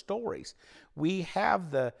similar stories. We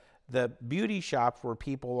have the beauty shops where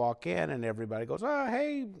people walk in and everybody goes, oh,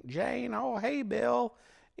 hey, Jane. Oh, hey, Bill.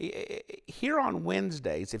 Here on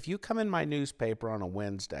Wednesdays, if you come in my newspaper on a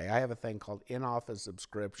Wednesday, I have a thing called in-office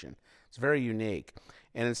subscription. It's very unique.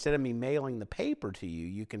 And instead of me mailing the paper to you,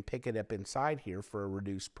 you can pick it up inside here for a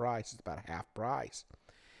reduced price. It's about half price.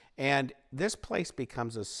 And this place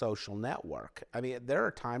becomes a social network. I mean, there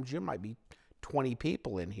are times you might be 20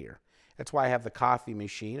 people in here. That's why I have the coffee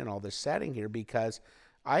machine and all this setting here, because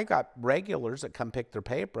I got regulars that come pick their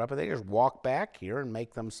paper up and they just walk back here and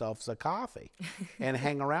make themselves a coffee and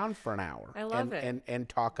hang around for an hour. I love it. And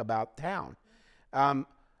talk about town.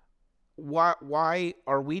 Why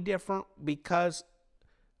are we different? Because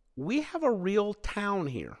we have a real town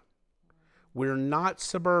here. We're not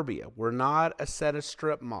suburbia. We're not a set of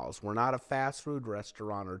strip malls. We're not a fast food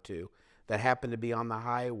restaurant or two that happen to be on the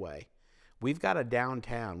highway. We've got a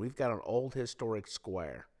downtown. We've got an old historic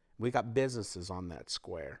square. We've got businesses on that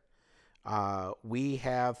square. We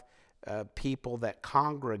have people that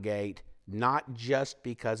congregate not just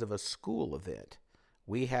because of a school event.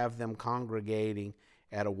 We have them congregating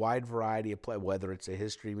at a wide variety of places, whether it's a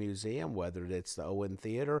history museum, whether it's the Owen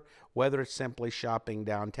Theater, whether it's simply shopping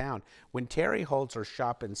downtown. When Terry holds her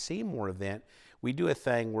Shop in Seymour event, we do a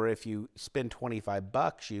thing where if you spend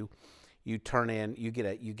 $25, you turn in, you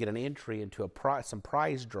get an entry into some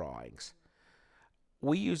prize drawings.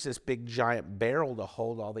 We use this big giant barrel to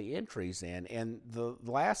hold all the entries in, and the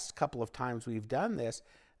last couple of times we've done this,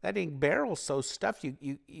 that ink barrel's so stuffed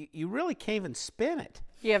you really can't even spin it.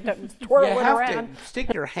 You have to twirl it around. You have to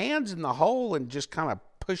stick your hands in the hole and just kind of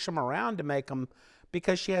push them around to make them,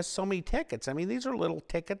 because she has so many tickets. I mean, these are little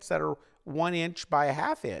tickets that are 1 inch by a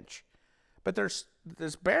 ½ inch. But there's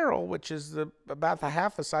this barrel, which is about the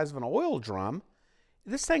half the size of an oil drum.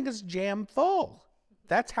 This thing is jam full.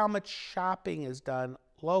 That's how much shopping is done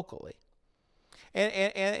locally.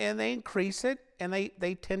 And they increase it, and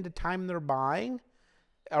they tend to time their buying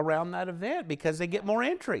around that event because they get more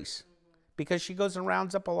entries, because she goes and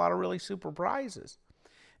rounds up a lot of really super prizes.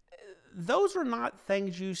 Those are not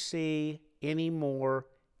things you see anymore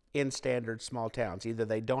in standard small towns. Either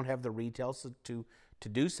they don't have the retail to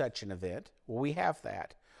do such an event, well, we have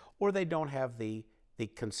that, or they don't have the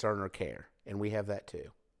concern or care, and we have that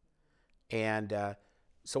too. And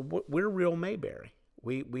so we're real Mayberry.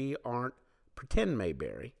 We aren't pretend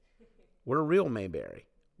Mayberry. We're real Mayberry.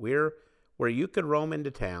 We're where you could roam into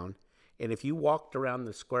town, and if you walked around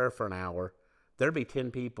the square for an hour, there'd be 10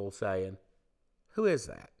 people saying, "Who is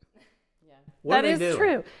that?" Yeah. What that are is they doing?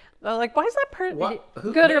 true. They're like, why is that person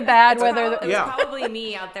good or bad? It was probably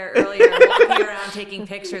me out there earlier walking around taking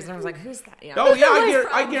pictures, and I was like, "Who's that?" Yeah. Oh yeah,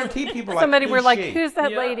 I guarantee people like somebody were like, she? "Who's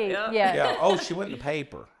that lady?" Yeah. Yeah. Oh, she went in the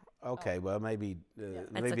paper. Okay, well maybe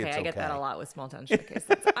That's maybe okay. it's okay. I get that a lot with small town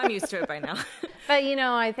showcases. I'm used to it by now. But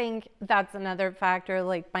I think that's another factor.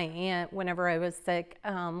 Like my aunt, whenever I was sick,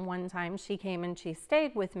 one time she came and she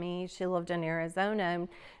stayed with me. She lived in Arizona, and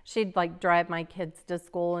she'd like drive my kids to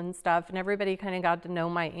school and stuff. And everybody kind of got to know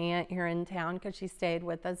my aunt here in town because she stayed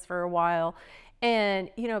with us for a while. And,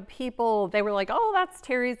 people, they were like, "Oh, that's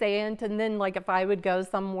Terry's aunt." And then, like, if I would go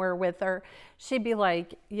somewhere with her, she'd be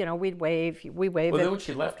like, we'd wave. We wave. Well, then when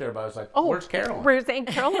she left everybody was like, "Oh, where's Carolyn? Where's Aunt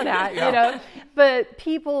Carolyn at?" Yeah. But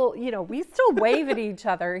people, we still wave at each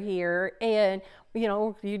other here. And,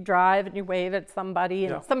 you drive and you wave at somebody,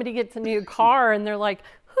 and somebody gets a new car and they're like,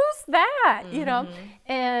 "Who's that?"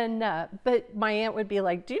 And but my aunt would be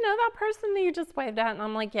like, "Do you know that person that you just waved at?" And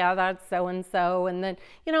I'm like, "Yeah, that's so and so." And then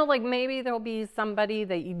like maybe there'll be somebody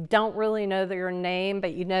that you don't really know their name,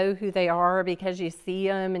 but you know who they are because you see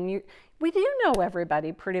them. And we do know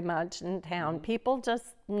everybody pretty much in town. People just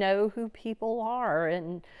know who people are,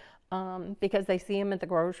 and because they see them at the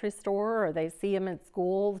grocery store or they see them at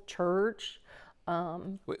school, church.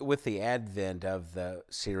 With the advent of the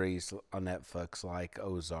series on Netflix like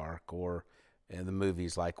Ozark, or the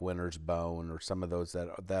movies like Winter's Bone, or some of those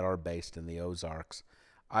that are based in the Ozarks,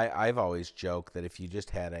 I've always joked that if you just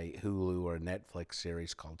had a Hulu or a Netflix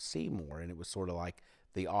series called Seymour, and it was sort of like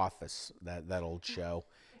The Office, that old show,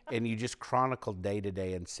 and you just chronicled day to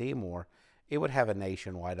day in Seymour, it would have a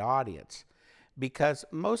nationwide audience, because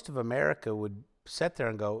most of America would sit there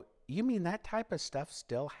and go, "You mean that type of stuff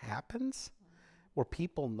still happens?" Where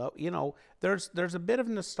people know, there's a bit of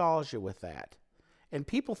nostalgia with that. And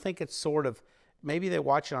people think it's sort of maybe they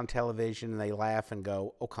watch it on television and they laugh and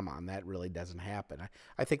go, oh, come on, that really doesn't happen.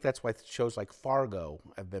 I think that's why shows like Fargo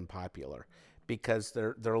have been popular, because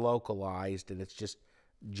they're localized and it's just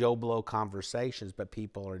Joe Blow conversations, but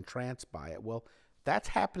people are entranced by it. Well, that's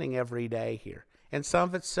happening every day here. And some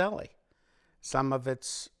of it's silly. Some of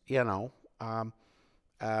it's, it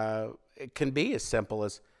can be as simple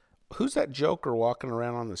as, who's that joker walking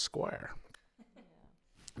around on the square?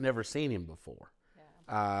 Never seen him before.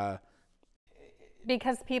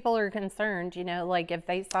 Because people are concerned, like if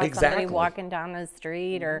they saw Exactly. somebody walking down the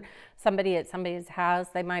street or somebody at somebody's house,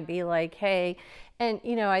 they might be like, hey. And,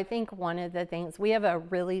 I think one of the things, we have a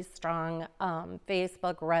really strong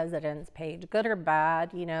Facebook residence page, good or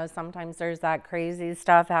bad. Sometimes there's that crazy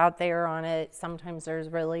stuff out there on it. Sometimes there's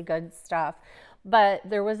really good stuff. But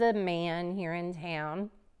there was a man here in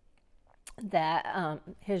town that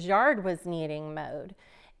his yard was needing mowed.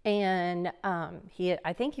 And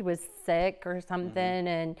I think he was sick or something,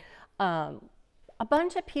 and a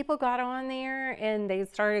bunch of people got on there and they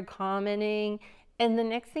started commenting, and the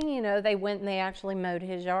next thing you know, they went and they actually mowed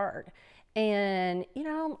his yard. And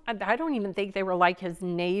I don't even think they were like his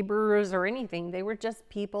neighbors or anything. They were just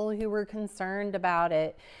people who were concerned about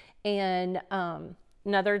it. And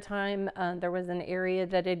another time there was an area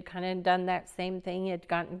that had kind of done that same thing. It had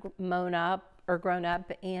gotten grown up,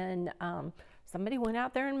 and somebody went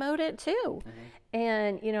out there and mowed it too.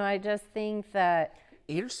 And, I just think that...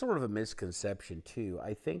 Here's sort of a misconception too.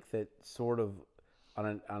 I think that sort of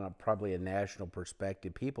on a probably a national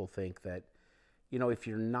perspective, people think that, if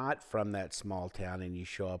you're not from that small town and you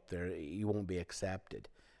show up there, you won't be accepted.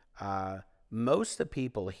 Most of the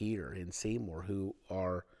people here in Seymour who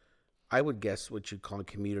are, I would guess, what you'd call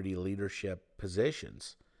community leadership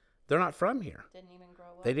positions, they're not from here. They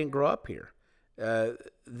didn't grow up here.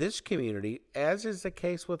 This community, as is the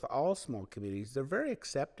case with all small communities, they're very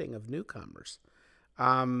accepting of newcomers.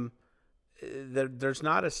 There's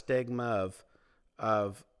not a stigma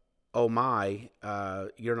of oh my,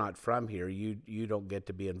 you're not from here, you don't get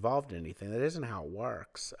to be involved in anything. That isn't how it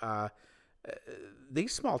works.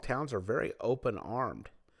 These small towns are very open-armed.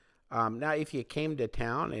 Now, if you came to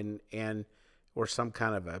town and were some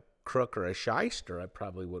kind of a crook or a shyster, it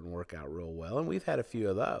probably wouldn't work out real well, and we've had a few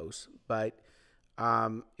of those. But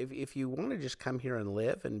if you want to just come here and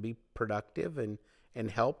live and be productive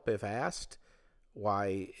and help if asked,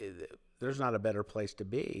 why, there's not a better place to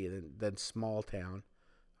be than small town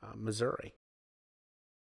Missouri.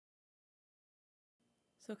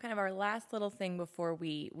 So kind of our last little thing before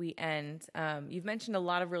we end, you've mentioned a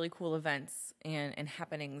lot of really cool events and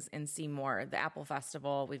happenings in Seymour. The Apple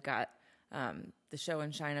Festival, we've got the Show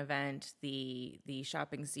and Shine event, the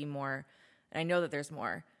Shopping Seymour, and I know that there's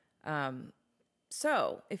more.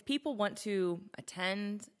 So if people want to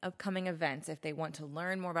attend upcoming events, if they want to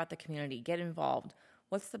learn more about the community, get involved,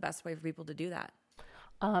 what's the best way for people to do that?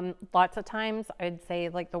 Lots of times, I'd say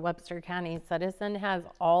like the Webster County Citizen has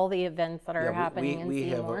all the events that are happening in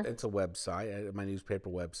Seymour. It's a website, my newspaper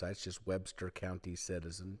website. It's just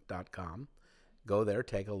webstercountycitizen.com. Go there,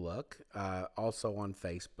 take a look. Also on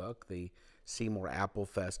Facebook, the Seymour Apple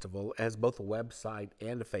Festival has both a website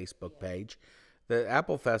and a Facebook page. The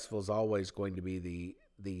Apple Festival is always going to be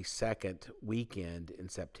the second weekend in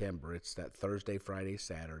September. It's that Thursday, Friday,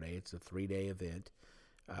 Saturday. It's a 3-day event.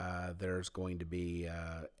 There's going to be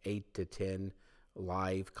 8 to 10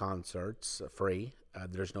 live concerts, free.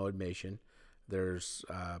 There's no admission. There's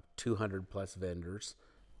 200 plus vendors.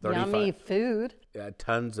 Yummy food.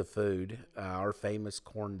 Tons of food. Our famous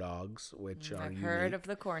corn dogs, which are I've heard of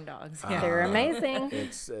the corn dogs. Yeah. They're amazing.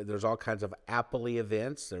 There's all kinds of Appley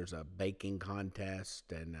events. There's a baking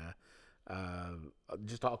contest and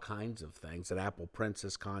just all kinds of things. An Apple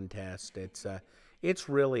Princess contest. It's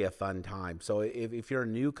really a fun time. So if you're a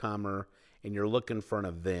newcomer and you're looking for an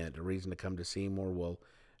event, a reason to come to Seymour,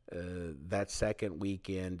 that second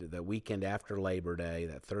weekend, the weekend after Labor Day,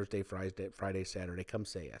 that Thursday, Friday, Saturday, come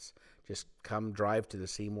see us. Just come drive to the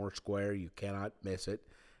Seymour Square. You cannot miss it,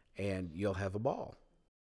 and you'll have a ball.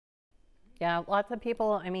 Yeah, lots of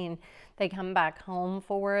people, they come back home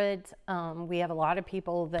for it. We have a lot of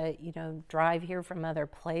people that, drive here from other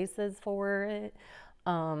places for it.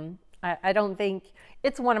 I don't think,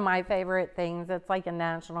 it's one of my favorite things. It's like a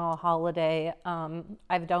national holiday.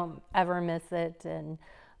 I don't ever miss it. And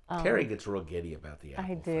Carrie gets real giddy about the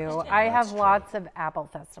Apple Festival. I have lots of Apple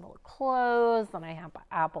Festival clothes, and I have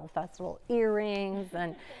Apple Festival earrings,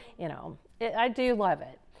 and, I do love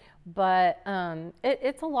it. But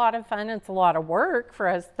it's a lot of fun. It's a lot of work for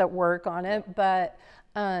us that work on it. But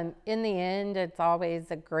in the end, it's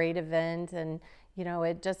always a great event. And, You know,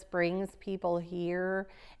 it just brings people here.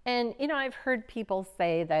 And, you know, I've heard people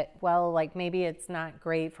say that, well, like maybe it's not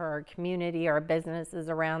great for our community or businesses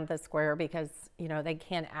around the square because, you know, they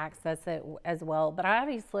can't access it as well. But I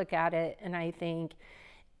always look at it and I think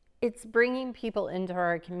it's bringing people into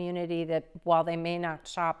our community that while they may not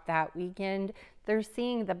shop that weekend, they're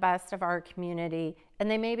seeing the best of our community, and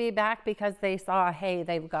they may be back because they saw, hey,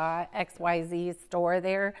 they've got XYZ store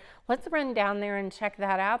there. Let's run down there and check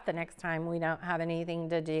that out the next time we don't have anything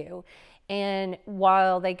to do. And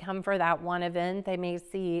while they come for that one event, they may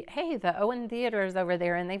see, hey, the Owen Theater is over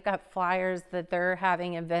there and they've got flyers that they're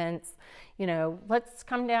having events. You know, let's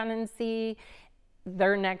come down and see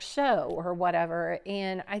their next show or whatever.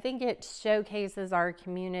 And I think it showcases our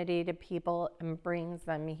community to people and brings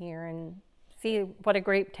them here and see what a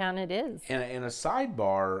great town it is. And a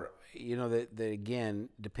sidebar, you know, that again,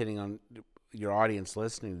 depending on your audience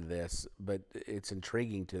listening to this, but it's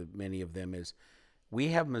intriguing to many of them, is we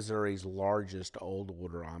have Missouri's largest old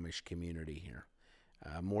order Amish community here.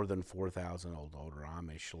 More than 4,000 old order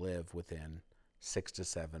Amish live within 6 to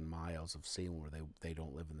 7 miles of Seymour. They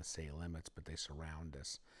don't live in the city limits, but they surround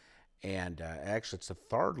us. And actually, it's the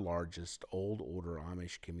third largest old order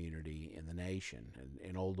Amish community in the nation.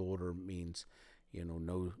 And old order means, you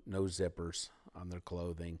know, no zippers on their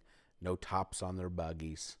clothing, no tops on their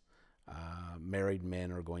buggies. Married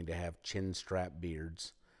men are going to have chin strap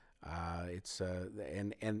beards.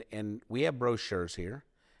 And we have brochures here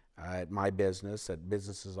at my business, at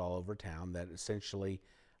businesses all over town, that essentially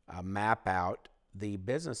map out the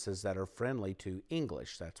businesses that are friendly to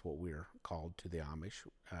English. That's what we're called to the Amish,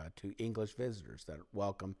 to English visitors that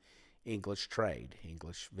welcome English trade,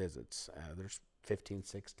 English visits. There's 15,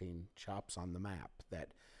 16 shops on the map.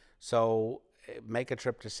 So make a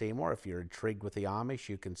trip to Seymour. If you're intrigued with the Amish,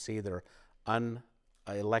 you can see their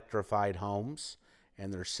unelectrified homes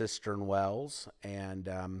and their cistern wells, and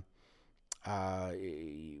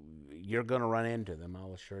you're going to run into them.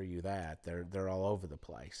 I'll assure you that. They're all over the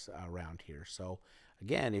place around here. So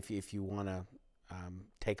again, if you want to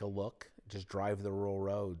take a look, just drive the rural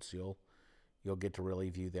roads. You'll get to really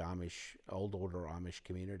view the old order Amish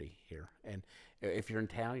community here. And if you're in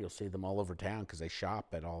town, you'll see them all over town because they shop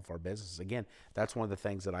at all of our businesses. Again, that's one of the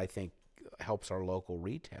things that I think helps our local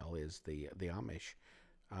retail is the Amish.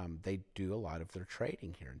 They do a lot of their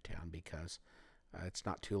trading here in town because it's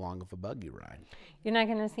not too long of a buggy ride. You're not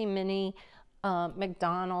going to see many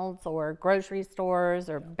McDonald's or grocery stores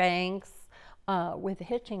or banks with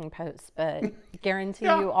hitching posts, but guarantee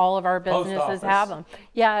you all of our businesses have them.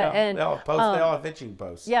 And they all have hitching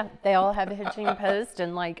posts. Yeah, they all have hitching posts,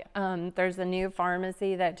 and like there's a new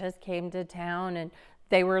pharmacy that just came to town, and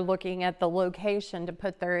they were looking at the location to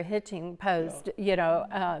put their hitching post,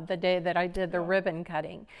 the day that I did the ribbon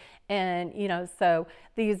cutting. And, so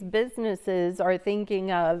these businesses are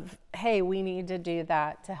thinking of, hey, we need to do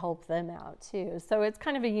that to help them out too. So it's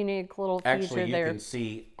kind of a unique little feature there. Actually, you can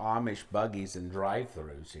see Amish buggies and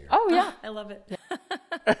drive-thrus here. Oh, yeah. I love it.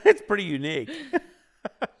 It's pretty unique.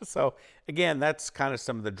 So, again, that's kind of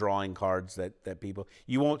some of the drawing cards that people,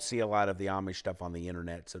 you won't see a lot of the Amish stuff on the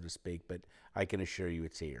internet, so to speak, but I can assure you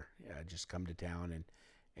it's here. Just come to town,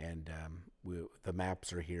 and the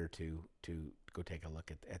maps are here to go take a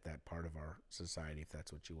look at that part of our society if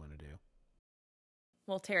that's what you want to do.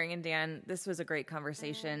 Well, Terry and Dan, this was a great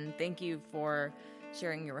conversation. Thank you for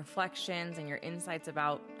sharing your reflections and your insights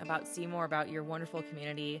about Seymour, about your wonderful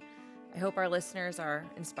community. I hope our listeners are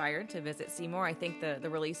inspired to visit Seymour. I think the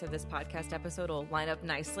release of this podcast episode will line up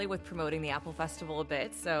nicely with promoting the Apple Festival a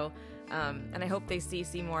bit. So, and I hope they see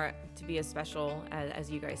Seymour to be as special as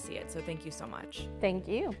you guys see it. So thank you so much. Thank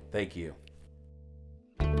you. Thank you.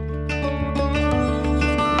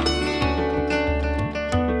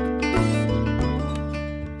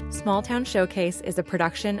 Small Town Showcase is a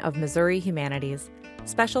production of Missouri Humanities.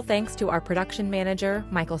 Special thanks to our production manager,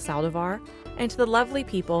 Michael Saldivar, and to the lovely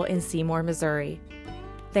people in Seymour, Missouri.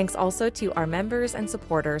 Thanks also to our members and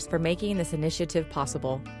supporters for making this initiative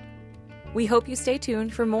possible. We hope you stay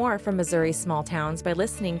tuned for more from Missouri's small towns by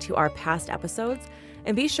listening to our past episodes,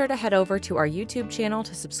 and be sure to head over to our YouTube channel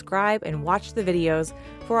to subscribe and watch the videos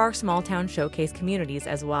for our Small Town Showcase communities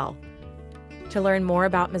as well. To learn more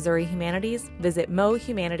about Missouri Humanities, visit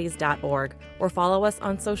mohumanities.org or follow us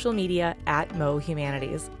on social media at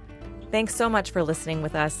mohumanities. Thanks so much for listening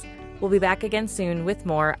with us. We'll be back again soon with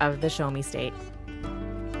more of the Show Me State.